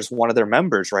here's one of their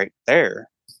members right there.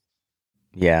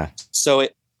 Yeah. So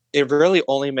it really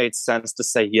only made sense to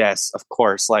say, yes, of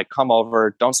course, like come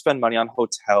over, don't spend money on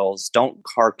hotels, don't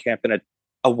car camp in a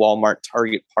Walmart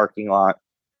Target parking lot.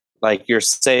 Like you're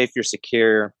safe, you're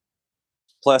secure.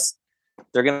 Plus,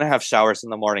 they're going to have showers in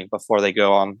the morning before they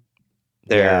go on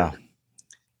their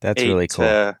that's really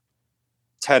cool.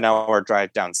 10-hour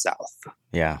drive down south.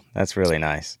 Yeah, that's really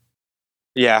nice.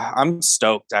 Yeah, I'm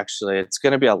stoked, actually. It's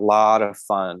going to be a lot of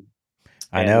fun.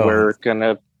 I know. We're going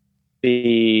to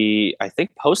be, I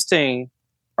think, posting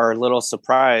our little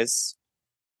surprise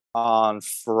on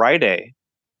Friday.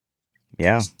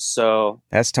 Yeah. So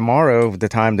that's tomorrow, the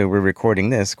time that we're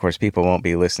recording this. Of course, people won't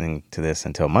be listening to this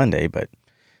until Monday, but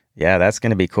yeah, that's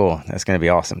going to be cool. That's going to be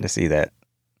awesome to see that.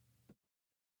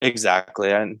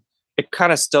 Exactly. And it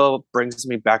kind of still brings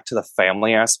me back to the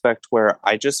family aspect where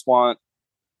I just want,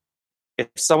 if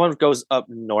someone goes up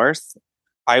north,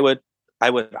 I would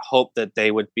hope that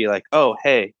they would be like, oh,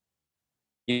 hey,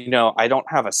 I don't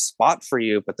have a spot for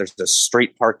you, but there's this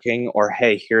street parking, or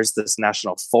hey, here's this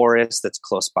national forest that's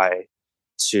close by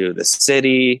to the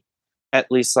city.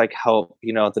 At least like help,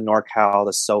 the NorCal,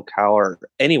 the SoCal, or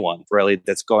anyone really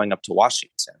that's going up to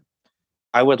Washington.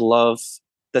 I would love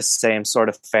the same sort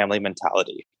of family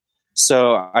mentality.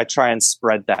 So I try and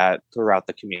spread that throughout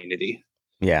the community.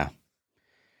 Yeah.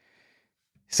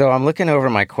 So I'm looking over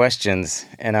my questions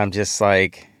and I'm just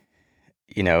like,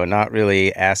 not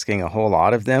really asking a whole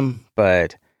lot of them,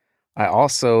 but I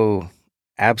also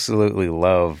absolutely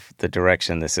love the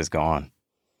direction this has gone.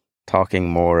 Talking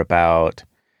more about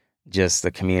just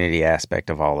the community aspect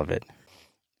of all of it.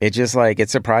 It just it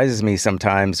surprises me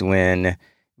sometimes when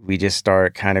we just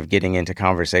start kind of getting into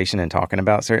conversation and talking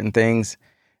about certain things.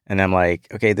 And I'm like,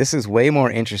 okay, this is way more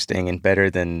interesting and better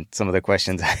than some of the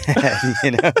questions I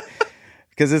had,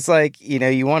 Because it's like,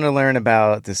 you want to learn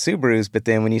about the Subarus, but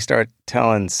then when you start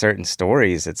telling certain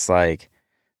stories, it's like,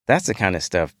 that's the kind of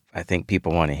stuff I think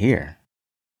people want to hear.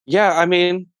 Yeah, I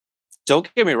mean,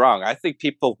 don't get me wrong. I think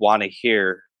people want to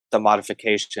hear the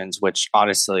modifications, which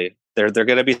honestly, they're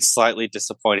going to be slightly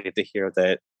disappointed to hear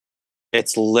that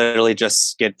it's literally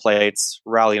just skid plates,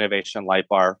 Rally Innovation light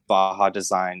bar, Baja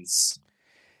Designs,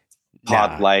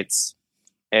 pod lights,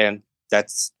 and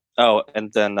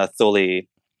and then a Thule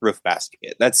roof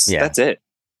basket. That's it.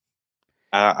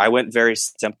 I went very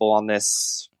simple on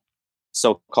this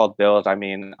so-called build. I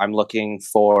mean, I'm looking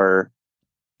for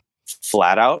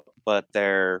flat out, but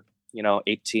they're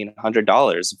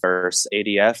 $1,800 versus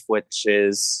ADF, which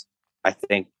is I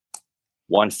think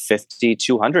 $150,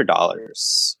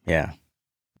 $200. Yeah,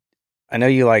 I know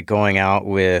you like going out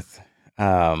with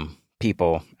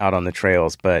people out on the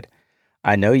trails, but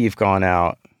I know you've gone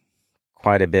out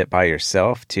quite a bit by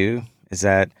yourself too.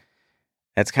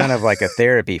 That's kind of like a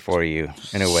therapy for you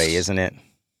in a way, isn't it?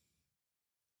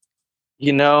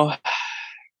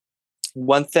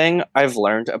 One thing I've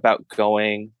learned about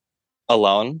going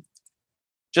alone,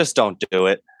 just don't do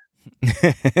it.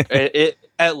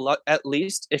 At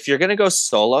least if you're going to go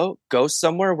solo, go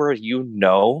somewhere where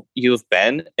you've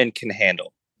been and can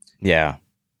handle. Yeah.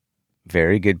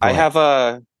 Very good point.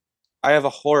 I have a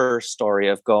horror story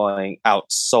of going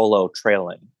out solo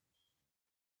trailing.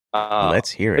 Let's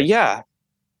hear it. Yeah.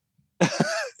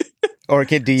 Or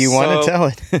do you want to tell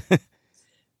it?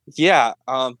 Yeah.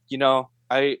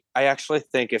 I actually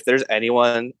think if there's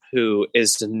anyone who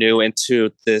is new into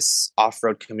this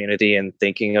off-road community and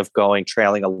thinking of going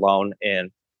trailing alone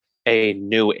in a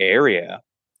new area,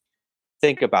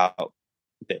 think about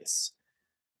this.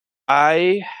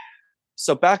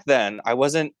 So back then,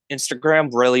 Instagram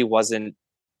really wasn't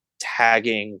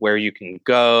tagging where you can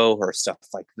go or stuff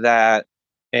like that.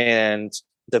 And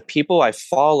the people I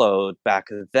followed back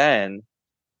then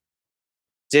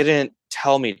didn't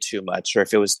tell me too much, or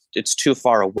if it's too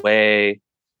far away.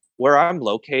 Where I'm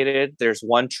located, there's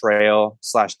one trail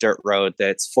 / dirt road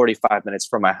that's 45 minutes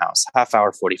from my house, half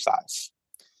hour, 45.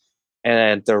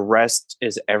 And the rest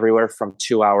is everywhere from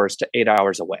 2 hours to 8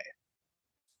 hours away.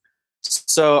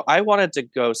 So I wanted to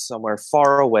go somewhere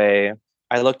far away.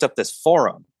 I looked up this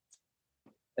forum,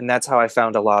 and that's how I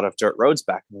found a lot of dirt roads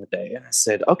back in the day. And I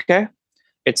said, okay,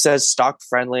 it says stock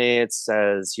friendly. It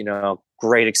says,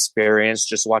 great experience.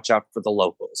 Just watch out for the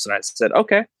locals. And I said,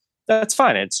 okay, that's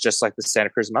fine. It's just like the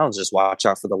Santa Cruz Mountains. Just watch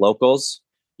out for the locals.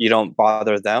 You don't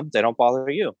bother them. They don't bother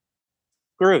you.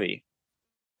 Groovy.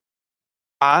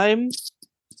 I'm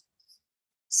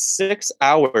 6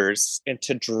 hours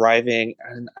into driving,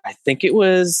 and I think it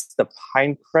was the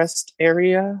Pinecrest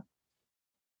area.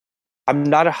 I'm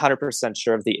not 100%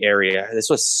 sure of the area. This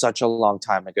was such a long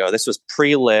time ago. This was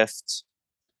pre-Lyft,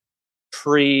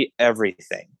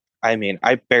 pre-everything. I mean,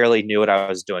 I barely knew what I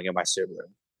was doing in my Subaru.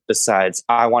 Besides,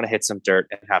 I want to hit some dirt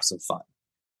and have some fun.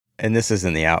 And this is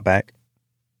in the Outback?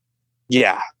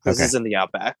 Yeah, this is in the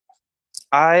Outback.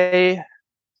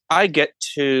 I get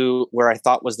to where I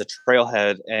thought was the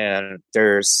trailhead, and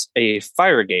there's a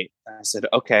fire gate. I said,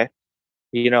 okay,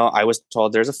 I was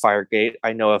told there's a fire gate.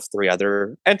 I know of 3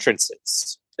 other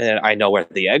entrances, and I know where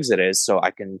the exit is, so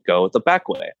I can go the back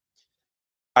way.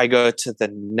 I go to the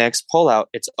next pullout.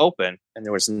 It's open, and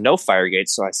there was no fire gate.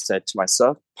 So I said to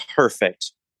myself,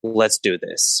 perfect, let's do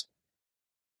this.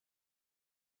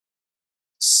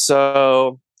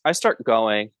 So I start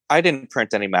going. I didn't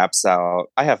print any maps out.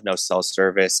 I have no cell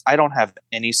service. I don't have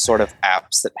any sort of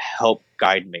apps that help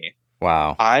guide me.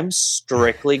 Wow. I'm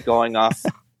strictly going off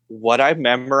what I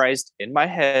memorized in my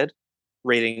head,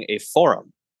 reading a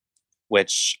forum,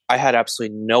 which I had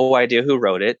absolutely no idea who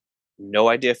wrote it, no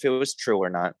idea if it was true or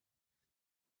not.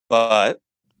 But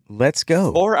let's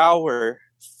go. 4 hour,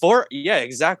 yeah,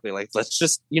 exactly. Like, let's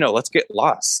just, let's get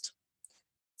lost.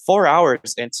 4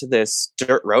 hours into this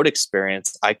dirt road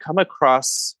experience, I come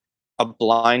across a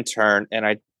blind turn,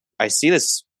 and I see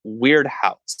this weird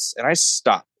house, and I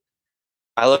stop.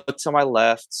 I look to my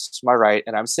left, to my right,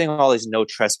 and I'm seeing all these no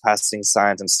trespassing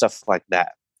signs and stuff like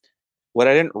that. What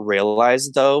I didn't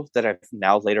realize, though, that I've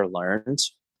now later learned,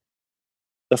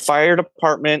 the fire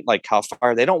department, like Cal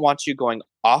Fire, they don't want you going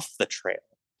off the trail.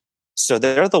 So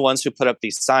they're the ones who put up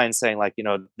these signs saying, like,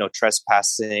 no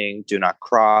trespassing, do not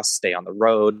cross, stay on the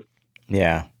road.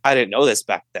 Yeah. I didn't know this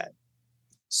back then.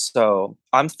 So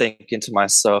I'm thinking to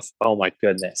myself, oh my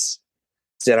goodness,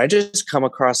 did I just come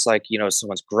across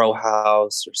someone's grow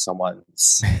house or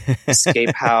someone's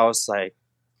escape house? Like,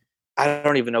 I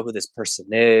don't even know who this person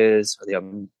is, or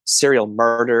the serial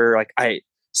murder.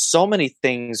 So many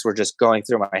things were just going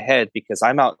through my head because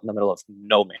I'm out in the middle of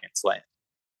no man's land.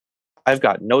 I've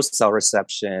got no cell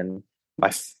reception.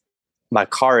 My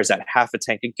car is at half a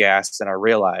tank of gas, and I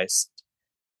realized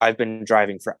I've been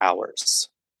driving for hours.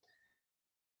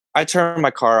 I turn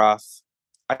my car off.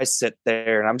 I sit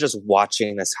there, and I'm just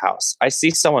watching this house. I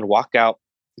see someone walk out,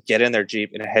 get in their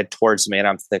Jeep, and head towards me, and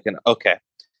I'm thinking, okay,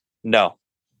 no,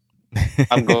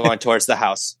 I'm going towards the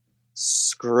house.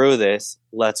 Screw this.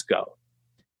 Let's go.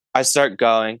 I start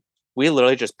going. We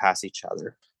literally just pass each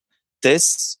other.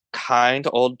 This kind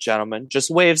old gentleman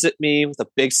just waves at me with a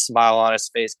big smile on his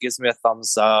face, gives me a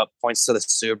thumbs up, points to the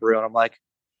Subaru, and I'm like,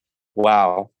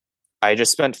 wow, I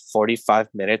just spent 45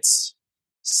 minutes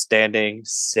standing,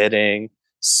 sitting,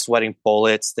 sweating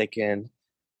bullets, thinking,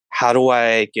 how do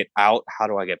I get out? How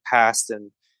do I get past?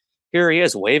 And here he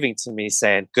is waving to me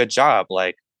saying, good job.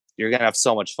 Like, you're going to have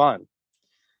so much fun.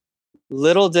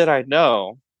 Little did I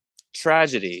know,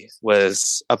 tragedy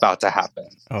was about to happen.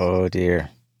 Oh, dear.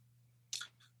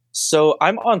 So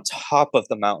I'm on top of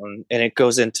the mountain, and it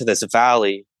goes into this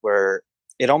valley where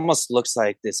it almost looks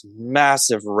like this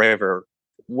massive river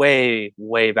way,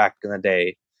 way back in the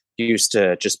day used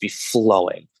to just be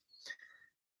flowing.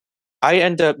 I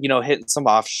end up, hitting some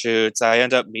offshoots. I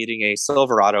end up meeting a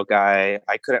Silverado guy.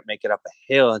 I couldn't make it up a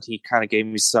hill, and he kind of gave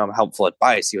me some helpful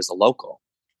advice. He was a local.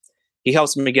 He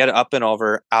helps me get up and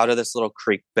over out of this little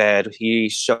creek bed. He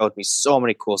showed me so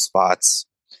many cool spots.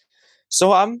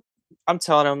 So I'm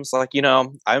telling him, it's like,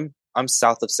 I'm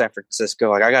south of San Francisco.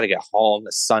 Like, I got to get home.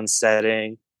 The sun's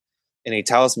setting. And he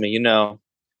tells me,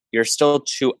 you're still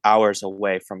 2 hours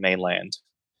away from mainland.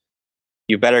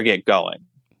 You better get going.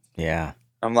 Yeah.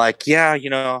 I'm like, yeah,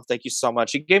 thank you so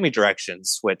much. He gave me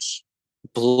directions, which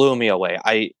blew me away.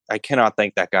 I cannot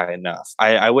thank that guy enough.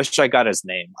 I wish I got his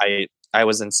name. I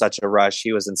was in such a rush.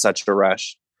 He was in such a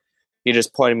rush. He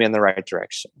just pointed me in the right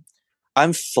direction.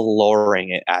 I'm flooring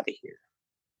it out of here.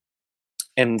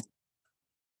 And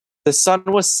the sun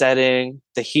was setting.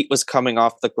 The heat was coming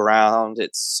off the ground.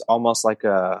 It's almost like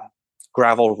a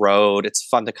gravel road. It's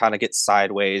fun to kind of get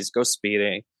sideways, go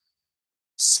speeding.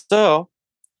 So,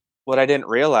 what I didn't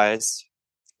realize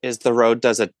is the road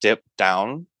does a dip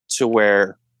down to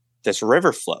where this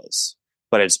river flows,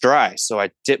 but it's dry. So I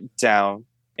dipped down,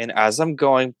 and as I'm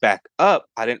going back up,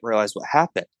 I didn't realize what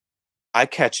happened. I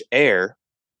catch air,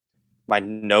 my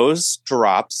nose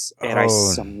drops, and I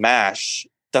Oh, smash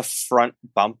the front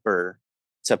bumper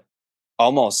to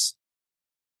almost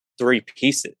three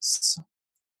pieces.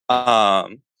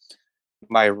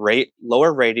 My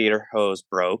lower radiator hose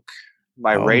broke.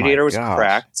 My oh my radiator was gosh.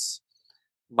 cracked.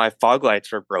 My fog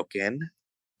lights were broken.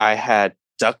 I had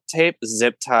duct tape,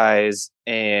 zip ties,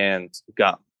 and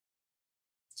gum.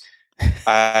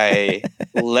 I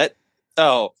let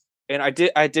oh, and I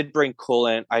did bring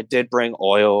coolant. I did bring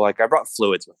oil. Like I brought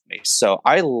fluids with me. So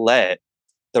I let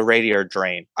the radiator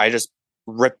drain. I just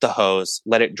ripped the hose,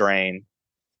 let it drain,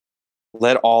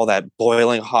 let all that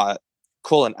boiling hot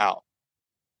coolant out.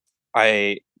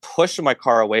 I pushed my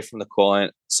car away from the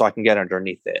coolant so I can get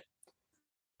underneath it.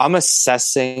 I'm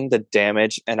assessing the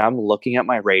damage and I'm looking at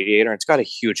my radiator. It's got a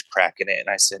huge crack in it. And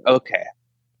I said, okay,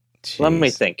 let me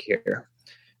Jeez. think here.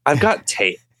 I've got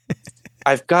tape,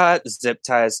 I've got zip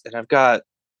ties, and I've got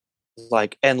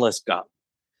like endless gum.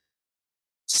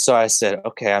 So I said,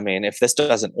 okay, I mean, if this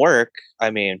doesn't work, I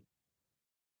mean,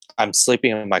 I'm sleeping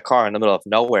in my car in the middle of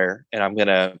nowhere and I'm going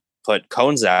to put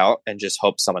cones out and just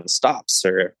hope someone stops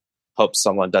or hope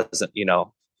someone doesn't,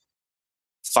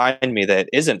 find me that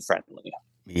isn't friendly.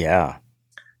 Yeah.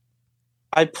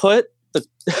 I put the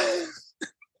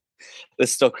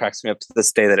this still cracks me up to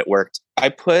this day that it worked. I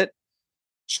put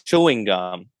chewing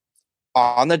gum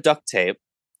on the duct tape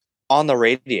on the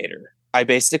radiator. I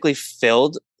basically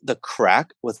filled the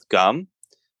crack with gum.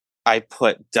 I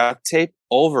put duct tape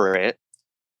over it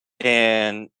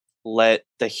and let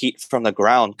the heat from the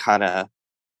ground kind of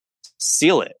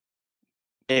seal it.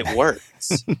 It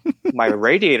works. My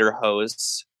radiator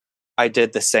hose, I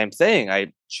did the same thing.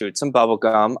 I chewed some bubble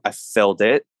gum, I filled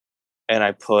it, and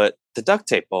I put the duct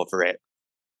tape over it.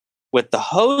 With the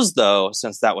hose, though,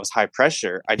 since that was high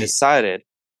pressure, I decided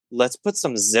let's put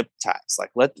some zip ties.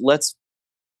 Like let's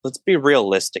be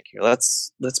realistic here.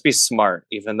 Let's be smart,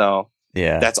 even though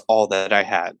Yeah. that's all that I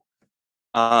had.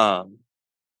 Um,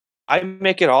 I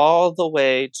make it all the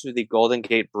way to the Golden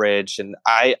Gate Bridge, and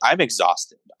I'm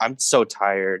exhausted. I'm so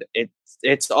tired.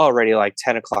 It's already like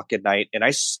 10 o'clock at night, and I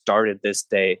started this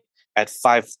day at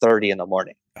 5:30 in the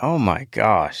morning. Oh my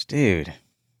gosh, dude.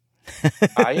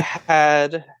 I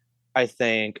had, I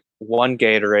think, one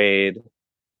Gatorade,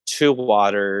 two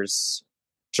waters,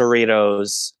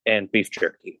 Doritos, and beef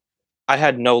jerky. I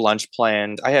had no lunch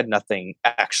planned. I had nothing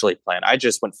actually planned. I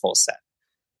just went full set.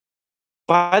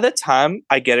 By the time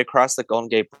I get across the Golden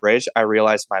Gate Bridge, I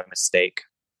realize my mistake.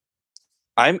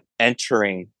 I'm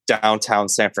entering downtown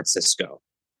San Francisco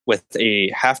with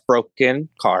a half broken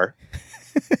car.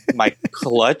 My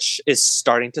clutch is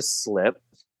starting to slip.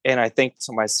 And I think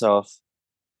to myself,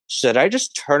 should I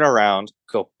just turn around,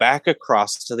 go back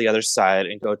across to the other side,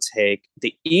 and go take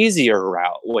the easier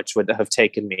route, which would have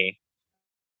kept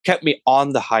me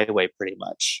on the highway pretty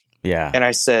much? Yeah. And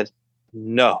I said,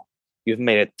 no, you've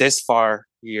made it this far.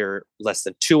 You're less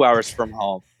than 2 hours from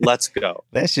home. Let's go.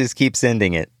 Let's just keep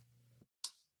sending it.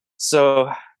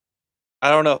 So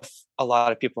I don't know if a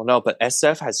lot of people know, but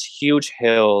SF has huge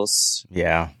hills,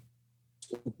 Yeah.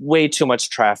 way too much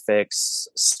traffic,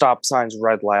 stop signs,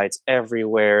 red lights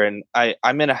everywhere. And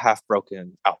I'm in a half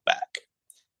broken Outback.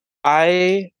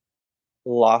 I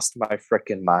lost my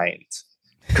freaking mind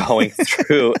going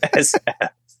through SF.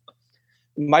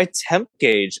 My temp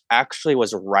gauge actually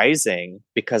was rising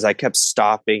because I kept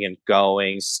stopping and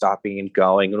going.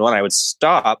 And when I would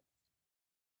stop,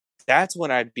 that's when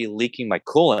I'd be leaking my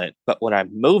coolant. But when I'm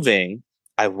moving,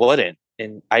 I wouldn't.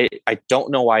 And I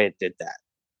don't know why it did that.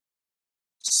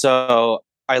 So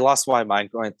I lost my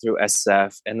mind going through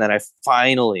SF. And then I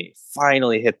finally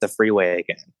hit the freeway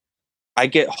again. I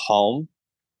get home.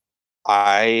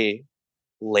 I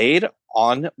laid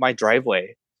on my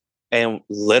driveway and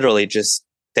literally just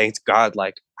thanked God,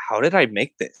 like, how did I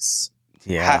make this?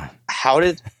 Yeah. How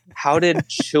did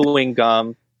chewing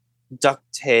gum, duct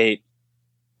tape,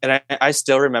 and I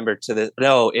still remember to this.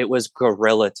 No, it was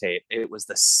Gorilla Tape. It was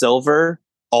the silver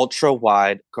ultra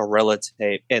wide Gorilla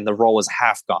Tape, and the roll was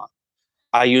half gone.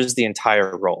 I used the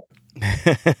entire roll.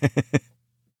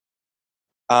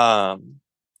 Um,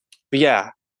 but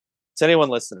yeah, to anyone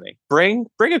listening, bring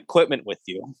equipment with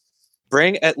you.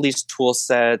 Bring at least tool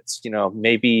sets,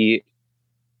 maybe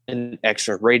an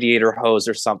extra radiator hose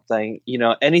or something.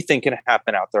 Anything can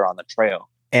happen out there on the trail.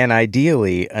 And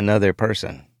ideally, another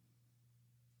person.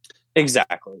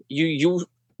 Exactly. You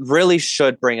really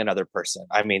should bring another person.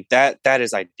 I mean, that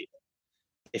is ideal.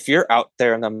 If you're out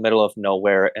there in the middle of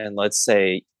nowhere and let's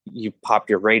say you pop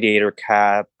your radiator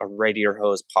cap, a radiator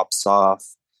hose pops off,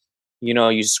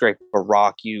 you scrape a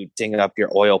rock, you ding up your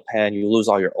oil pan, you lose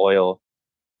all your oil.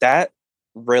 That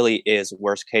really is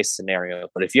worst case scenario.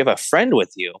 But if you have a friend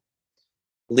with you,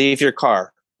 leave your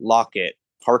car, lock it,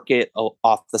 park it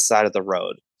off the side of the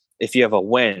road. If you have a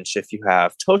winch, if you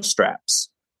have tow straps,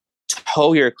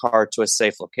 tow your car to a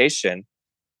safe location,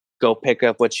 go pick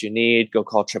up what you need, go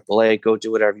call AAA, go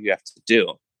do whatever you have to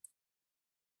do.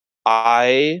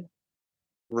 I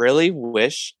really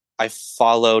wish I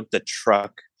followed the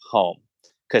truck home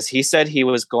because he said he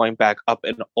was going back up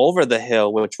and over the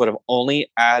hill, which would have only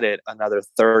added another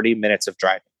 30 minutes of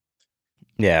driving.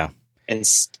 Yeah.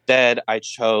 Instead, I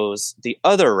chose the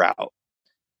other route,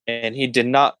 and he did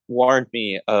not warn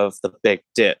me of the big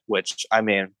dip, which, I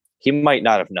mean, he might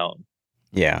not have known.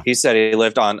 Yeah. He said he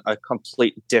lived on a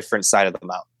complete different side of the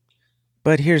mountain.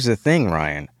 But here's the thing,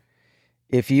 Ryan.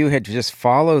 If you had just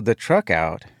followed the truck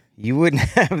out, you wouldn't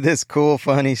have this cool,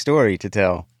 funny story to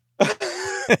tell.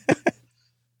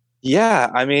 Yeah,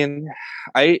 I mean,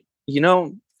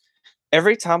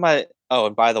 every time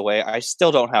and by the way, I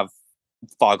still don't have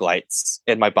fog lights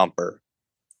in my bumper.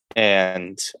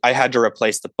 And I had to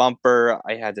replace the bumper.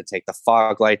 I had to take the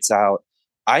fog lights out.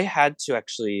 I had to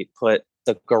actually put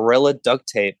the Gorilla duct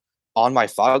tape on my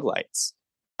fog lights.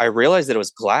 I realized that it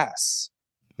was glass.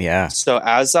 Yeah. So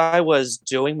as I was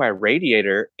doing my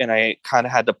radiator and I kind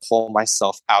of had to pull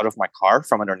myself out of my car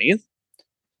from underneath,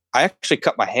 I actually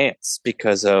cut my hands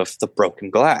because of the broken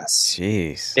glass.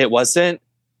 Jeez. It wasn't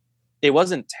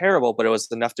terrible, but it was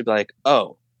enough to be like,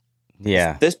 oh,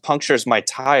 yeah, this punctures my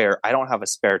tire. I don't have a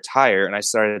spare tire. And I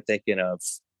started thinking of,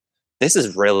 this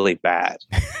is really bad.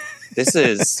 This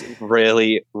is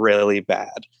really, really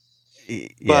bad. Yeah.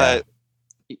 But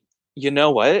you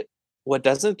know what? What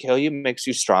doesn't kill you makes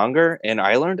you stronger. And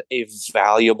I learned a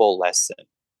valuable lesson.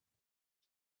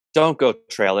 Don't go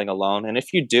trailing alone. And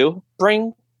if you do,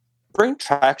 bring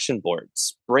traction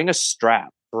boards, bring a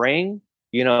strap, bring,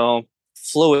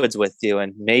 fluids with you,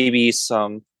 and maybe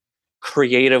some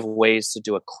creative ways to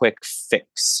do a quick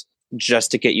fix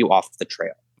just to get you off the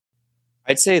trail.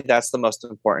 I'd say that's the most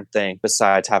important thing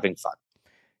besides having fun.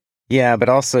 Yeah, but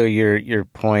also your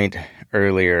point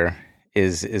earlier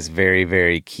is very,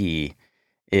 very key,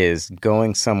 is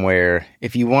going somewhere.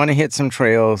 If you want to hit some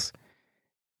trails,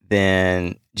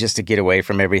 then just to get away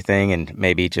from everything and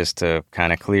maybe just to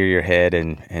kind of clear your head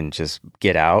and just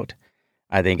get out,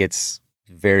 I think it's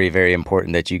very, very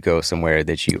important that you go somewhere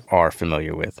that you are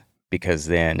familiar with, because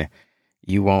then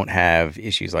you won't have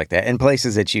issues like that, and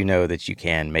places that you know that you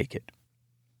can make it.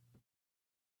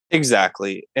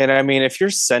 Exactly. And I mean, if you're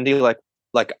sending like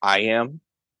I am,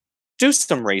 do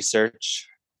some research.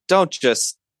 Don't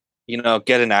just,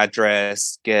 get an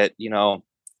address, get,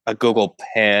 a Google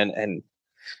pin. And,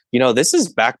 this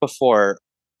is back before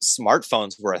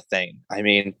smartphones were a thing. I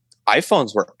mean,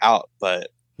 iPhones were out, but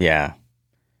yeah,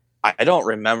 I don't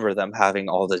remember them having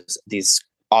all these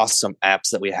awesome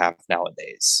apps that we have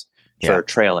nowadays for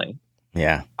trailing.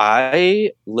 Yeah.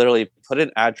 I literally put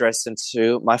an address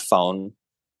into my phone,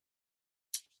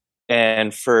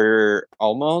 and for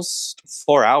almost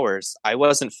 4 hours, I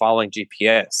wasn't following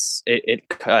GPS. It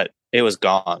cut. It was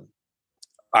gone.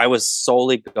 I was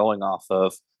solely going off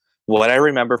of what I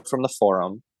remember from the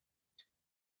forum.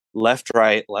 Left,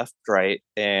 right.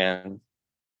 And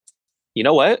you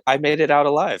know what? I made it out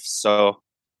alive. So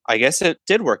I guess it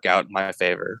did work out in my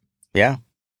favor. Yeah.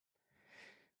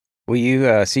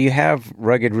 Well, so you have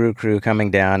Rugged Roo Crew coming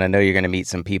down. I know you're going to meet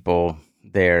some people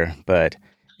there, but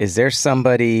is there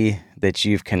somebody that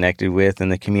you've connected with in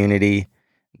the community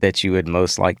that you would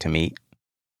most like to meet?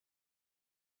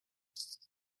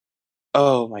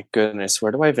 Oh my goodness,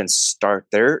 where do I even start?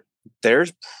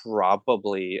 There's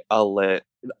probably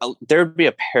there'd be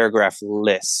a paragraph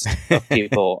list of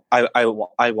people I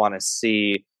want to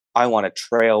see, I want to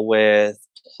trail with,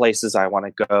 places I want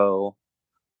to go.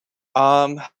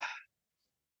 I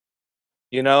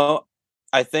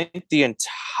think the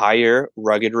entire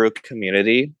Rugged Roo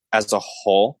community as a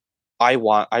whole, I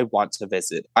want to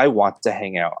visit. I want to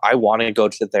hang out. I want to go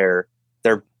to their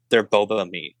boba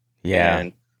meet. Yeah,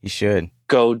 and you should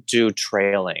go do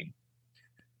trailing.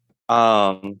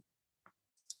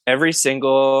 Every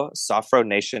single Soft Road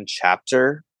Nation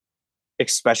chapter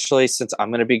especially since I'm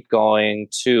going to be going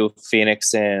to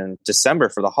Phoenix in December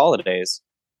for the holidays.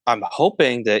 I'm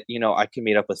hoping that, I can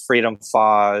meet up with Freedom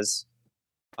Foz,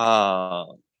 uh,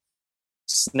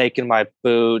 Snake in My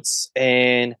Boots,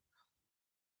 and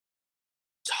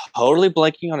totally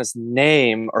blanking on his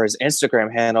name or his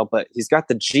Instagram handle, but he's got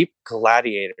the Jeep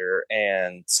Gladiator,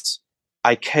 and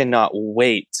I cannot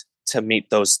wait to meet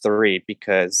those three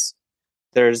because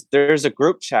there's a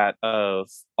group chat of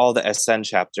all the SN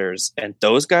chapters, and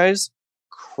those guys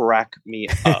crack me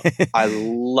up. I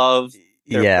love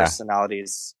their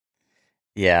personalities.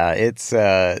 Yeah, it's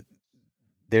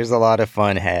there's a lot of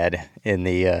fun had in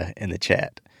the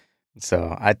chat.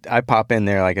 So I pop in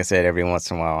there, like I said, every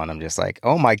once in a while, and I'm just like,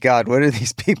 oh my God, what are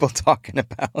these people talking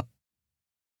about?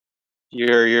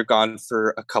 You're gone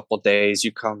for a couple days,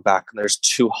 you come back and there's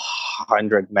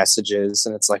 200 messages,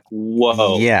 and it's like,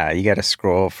 whoa. Yeah, you got to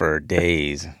scroll for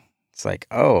days. It's like,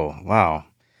 oh wow,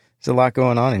 there's a lot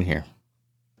going on in here,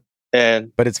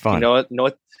 but it's fun. You know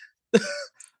what?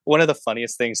 One of the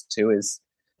funniest things too is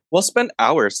we'll spend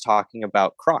hours talking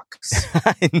about Crocs.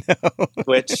 I know.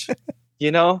 Which,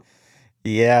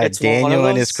 yeah, it's Daniel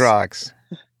and his Crocs.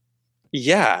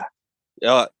 Yeah.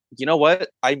 You know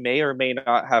what? I may or may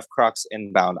not have Crocs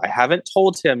inbound. I haven't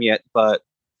told him yet, but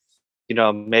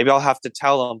maybe I'll have to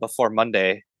tell him before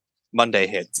Monday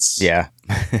hits. Yeah.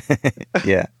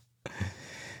 Yeah.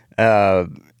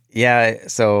 Yeah.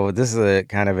 So this is a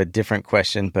kind of a different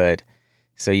question, but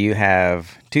so you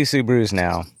have 2 Subarus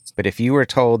now, but if you were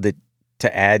told that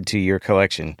to add to your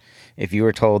collection, if you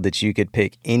were told that you could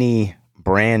pick any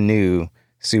brand new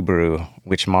Subaru,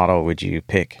 which model would you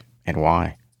pick and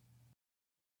why?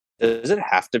 Does it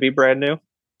have to be brand new?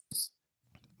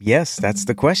 Yes, that's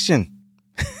the question.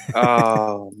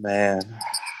 Oh, man.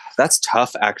 That's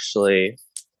tough, actually.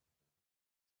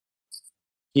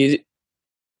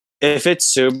 If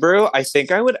it's Subaru, I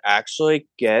think I would actually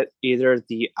get either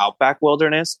the Outback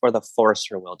Wilderness or the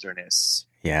Forester Wilderness.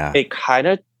 Yeah. It kind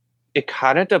of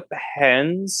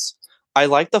depends. I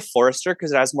like the Forester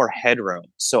because it has more headroom.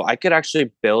 So I could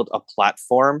actually build a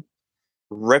platform,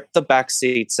 rip the back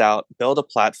seats out, build a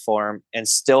platform, and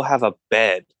still have a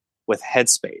bed with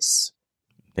headspace.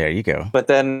 There you go. But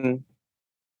then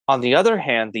on the other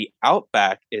hand, the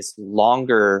Outback is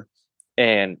longer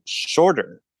and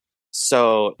shorter.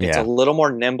 So it's a little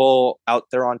more nimble out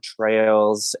there on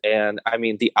trails. And I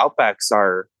mean, the Outbacks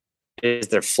is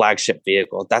their flagship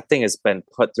vehicle. That thing has been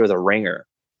put through the ringer.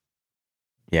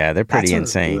 Yeah, they're pretty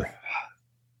insane.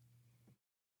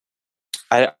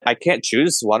 I can't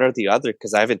choose one or the other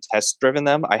because I haven't test driven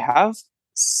them. I have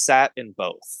sat in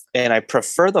both, and I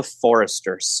prefer the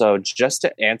Forester. So just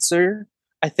to answer,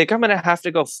 I think I'm going to have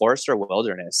to go Forester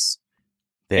Wilderness.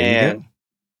 There you go.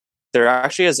 There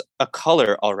actually is a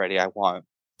color already I want.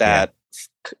 That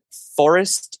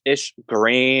forest-ish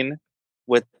green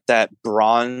with that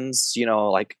bronze,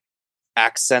 like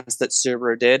accents that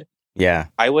Subaru did. Yeah.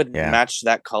 I would match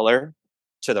that color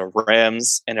to the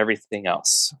rims and everything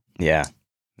else. Yeah.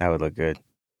 That would look good.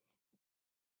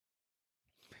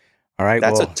 All right.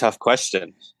 That's a tough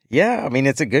question. Yeah. I mean,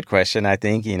 it's a good question, I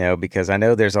think, because I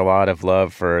know there's a lot of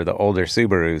love for the older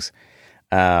Subarus.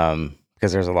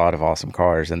 Because there's a lot of awesome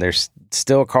cars, and there's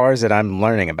still cars that I'm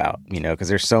learning about, because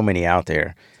there's so many out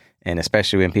there. And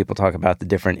especially when people talk about the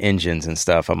different engines and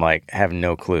stuff, I'm like, I have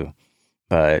no clue.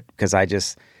 But because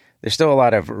there's still a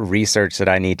lot of research that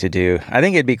I need to do. I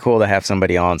think it'd be cool to have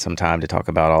somebody on sometime to talk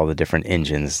about all the different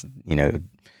engines,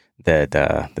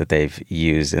 that they've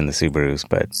used in the Subarus.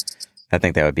 But I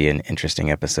think that would be an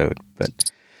interesting episode. But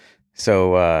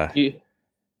so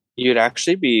you'd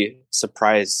actually be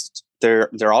surprised.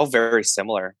 They're all very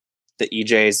similar. The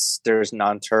EJs, there's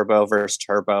non-turbo versus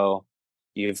turbo.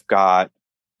 You've got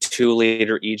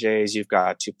 2-liter EJs. You've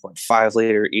got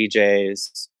 2.5-liter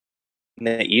EJs. And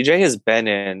the EJ has been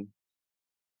in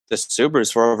the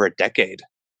Subarus for over a decade,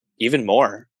 even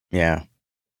more. Yeah.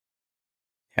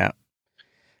 Yeah.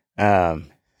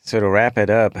 So to wrap it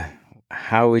up,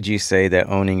 how would you say that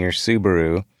owning your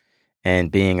Subaru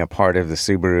and being a part of the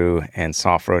Subaru and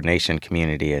Soft Road Nation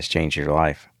community has changed your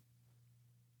life?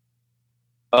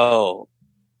 Oh,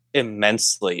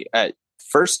 immensely.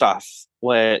 First off,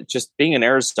 when just being in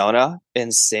Arizona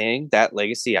and seeing that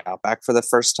Legacy Outback for the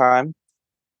first time,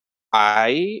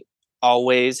 I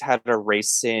always had a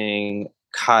racing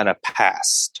kind of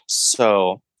past.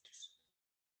 So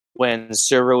when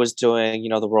Subaru was doing,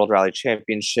 the World Rally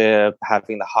Championship,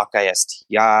 having the Hawkeye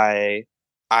STI,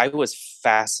 I was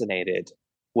fascinated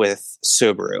with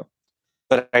Subaru.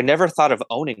 But I never thought of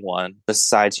owning one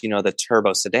besides, the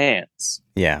turbo sedans.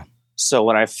 Yeah. So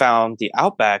when I found the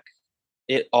Outback,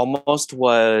 it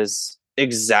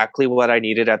exactly what I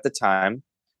needed at the time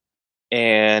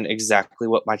and exactly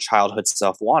what my childhood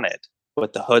self wanted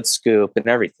with the hood scoop and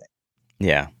everything.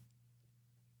 Yeah.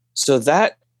 So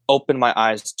that opened my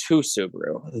eyes to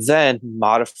Subaru. Then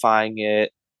modifying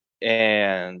it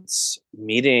and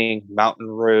meeting Mountain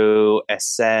Roo,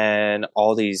 SN,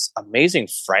 all these amazing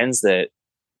friends that,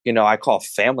 I call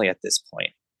family at this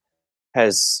point,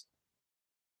 has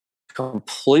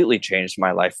completely changed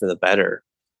my life for the better.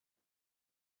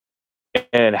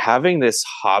 And having this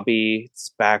hobby,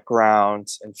 this background,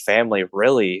 and family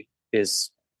really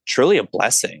is truly a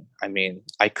blessing. I mean,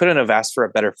 I couldn't have asked for a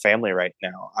better family right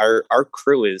now. Our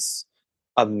crew is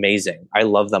amazing. I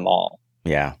love them all.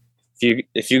 Yeah.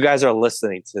 If you guys are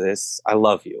listening to this, I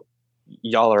love you.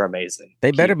 Y'all are amazing.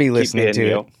 They better be listening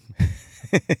to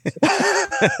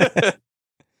it.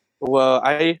 Well,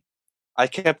 I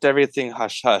kept everything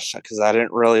hush hush because I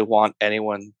didn't really want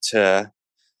anyone to,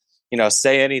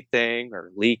 say anything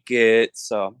or leak it.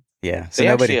 So yeah, so they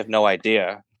nobody actually have no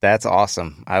idea. That's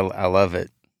awesome. I love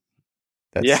it.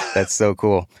 That's so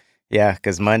cool. Yeah,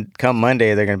 because come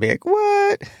Monday they're gonna be like,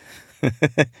 what?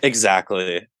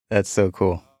 Exactly. That's so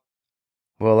cool.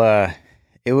 Well,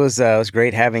 it was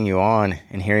great having you on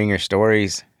and hearing your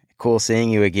stories. Cool seeing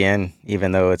you again,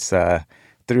 even though it's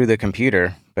through the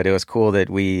computer. But it was cool that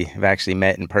we have actually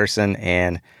met in person,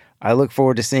 and I look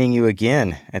forward to seeing you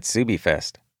again at Subi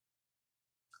Fest.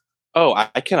 Oh,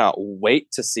 I cannot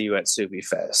wait to see you at Subi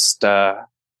Fest.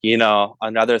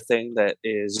 Another thing that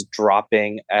is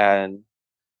dropping and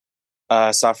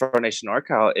Software Nation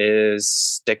NorCal is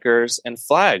stickers and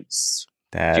flags.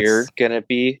 You're going to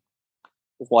be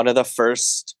one of the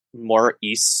first more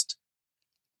East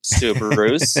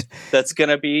Subarus that's going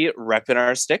to be repping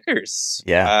our stickers.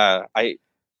 Yeah.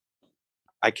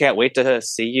 I can't wait to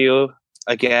see you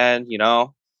again,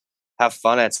 have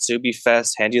fun at Subi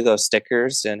Fest, hand you those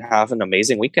stickers, and have an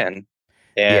amazing weekend.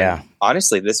 And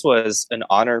honestly, this was an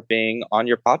honor being on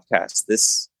your podcast.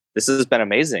 This has been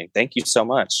amazing. Thank you so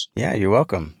much. Yeah, you're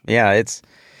welcome. Yeah,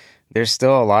 there's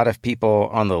still a lot of people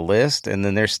on the list, and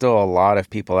then there's still a lot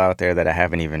of people out there that I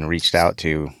haven't even reached out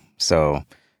to. So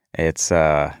it's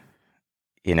it's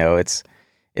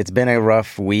been a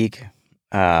rough week.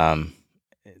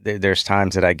 There's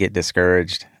times that I get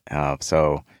discouraged.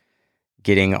 So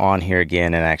getting on here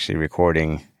again and actually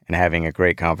recording and having a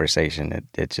great conversation,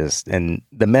 it just, and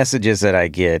the messages that I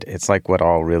get, it's like what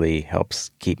all really helps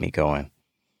keep me going.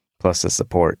 Plus the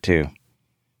support too.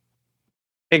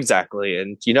 Exactly.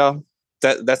 And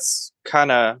that's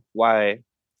kind of why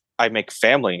I make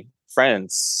family,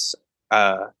 friends.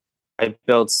 I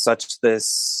build such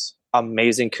this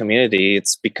amazing community.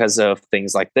 It's because of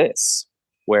things like this,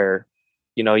 where,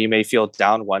 you may feel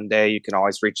down one day, you can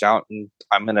always reach out and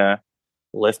I'm going to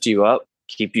lift you up,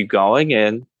 keep you going,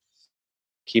 and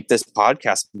keep this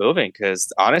podcast moving.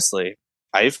 Because honestly,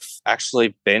 I've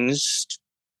actually binged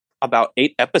about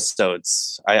 8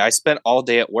 episodes. I spent all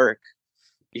day at work,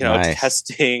 nice.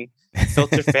 testing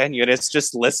filter fan units,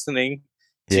 just listening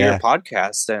to your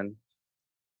podcast. And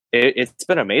it's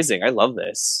been amazing. I love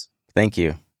this. Thank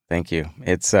you.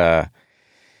 It's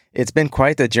been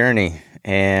quite the journey.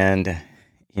 And,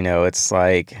 it's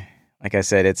like I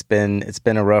said, it's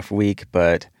been a rough week,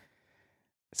 but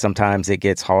sometimes it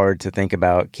gets hard to think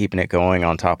about keeping it going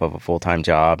on top of a full-time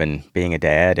job and being a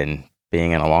dad and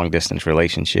being in a long-distance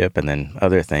relationship and then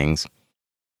other things.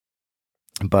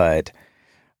 But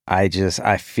I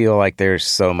feel like there's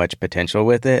so much potential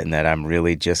with it and that I'm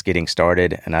really just getting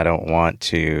started, and I don't want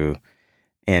to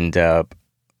end up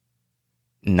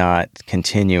not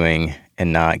continuing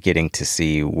and not getting to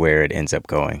see where it ends up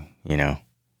going,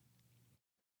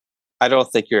 I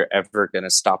don't think you're ever going to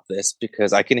stop this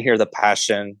because I can hear the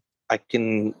passion. I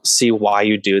can see why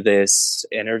you do this,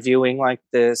 interviewing like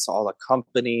this, all the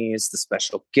companies, the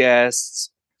special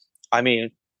guests. I mean,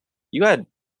 you had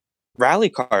rally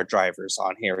car drivers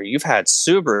on here. You've had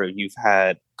Subaru. You've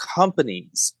had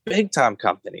companies, big time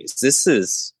companies. This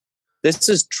is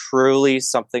truly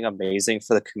something amazing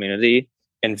for the community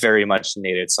and very much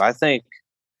needed. So I think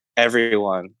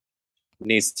everyone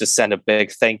needs to send a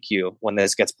big thank you when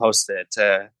this gets posted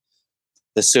to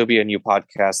the Subi and You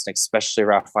podcast, and especially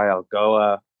Raphael.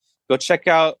 Go check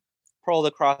out Pearl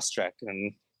the Crosstrek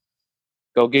and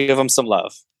go give them some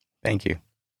love. Thank you.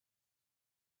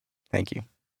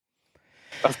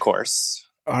 Of course.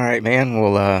 All right, man.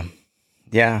 Well,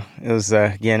 it was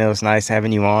again, it was nice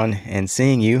having you on and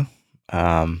seeing you.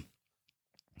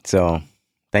 So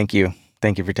thank you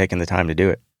for taking the time to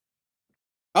do it.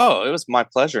 Oh, it was my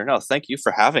pleasure. No, thank you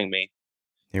for having me.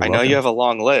 You're I welcome. know you have a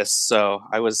long list, so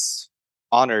I was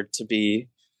honored to be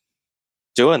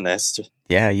doing this.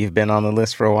 Yeah, you've been on the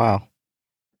list for a while.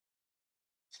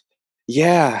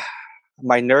 Yeah,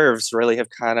 my nerves really have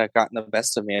kind of gotten the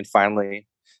best of me, and finally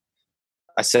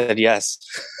I said yes.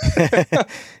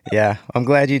 Yeah, I'm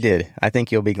glad you did. I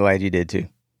think you'll be glad you did too.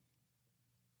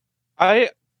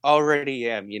 I already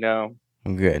am.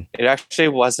 Good. It actually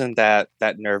wasn't that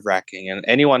nerve-wracking, and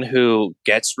anyone who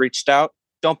gets reached out,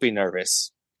 don't be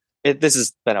nervous. This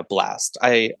has been a blast.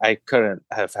 I couldn't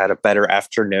have had a better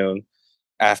afternoon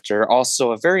after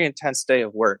also a very intense day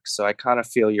of work. So I kind of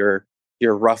feel your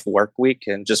rough work week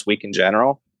and just week in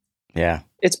general. Yeah.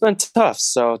 It's been tough.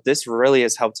 So this really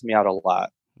has helped me out a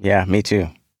lot. Yeah, me too.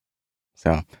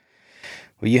 So,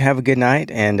 well, you have a good night,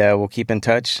 and we'll keep in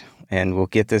touch, and we'll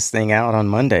get this thing out on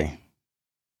Monday.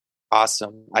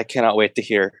 Awesome. I cannot wait to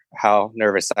hear how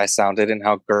nervous I sounded and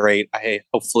how great I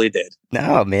hopefully did.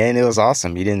 No, man, it was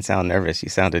awesome. You didn't sound nervous. You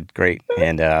sounded great,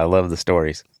 and I love the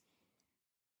stories.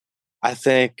 I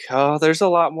think there's a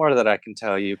lot more that I can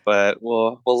tell you, but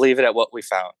we'll leave it at what we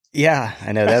found. Yeah,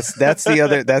 I know that's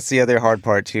the other hard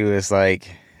part too. Is like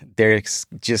there's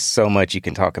just so much you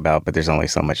can talk about, but there's only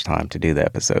so much time to do the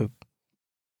episode.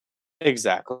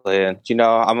 Exactly. And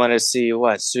I'm gonna see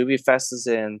what Subi Fest is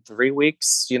in 3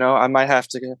 weeks. I might have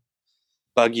to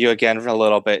bug you again for a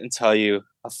little bit and tell you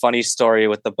a funny story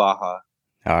with the Baja.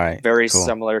 All right. Very cool.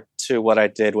 similar to what I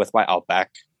did with my Outback.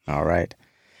 All right.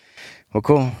 Well,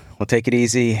 cool. We'll take it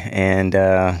easy, and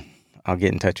I'll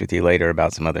get in touch with you later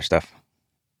about some other stuff.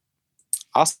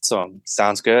 Awesome.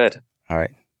 Sounds good. All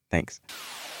right. Thanks.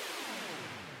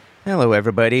 Hello,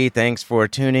 everybody. Thanks for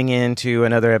tuning in to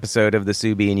another episode of the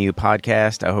Subi and You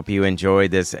podcast. I hope you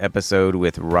enjoyed this episode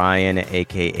with Ryan,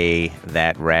 a.k.a.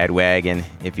 That Radwagon.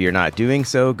 If you're not doing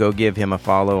so, go give him a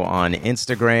follow on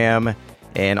Instagram,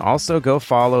 and also go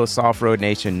follow Soft Road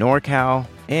Nation NorCal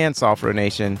and Soft Road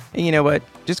Nation. And you know what?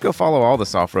 Just go follow all the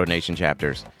Soft Road Nation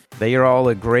chapters. They are all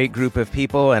a great group of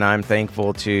people, and I'm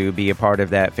thankful to be a part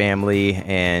of that family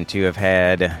and to have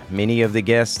had many of the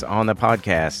guests on the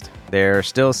podcast. There are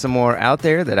still some more out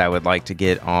there that I would like to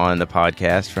get on the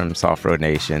podcast from Soft Road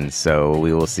Nation, so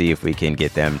we will see if we can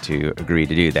get them to agree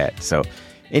to do that. So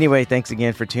anyway, thanks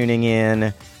again for tuning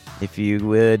in. If you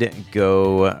would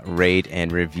go rate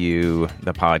and review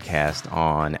the podcast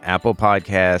on Apple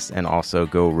Podcasts, and also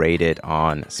go rate it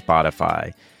on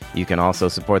Spotify. You can also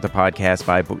support the podcast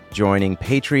by joining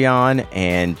Patreon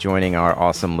and joining our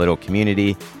awesome little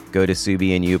community. Go to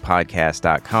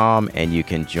SubiandYouPodcast.com, and you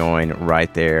can join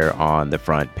right there on the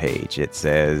front page. It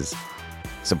says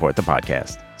support the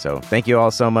podcast. So thank you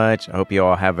all so much. I hope you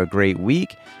all have a great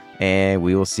week, and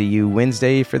we will see you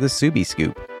Wednesday for the Subi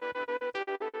Scoop.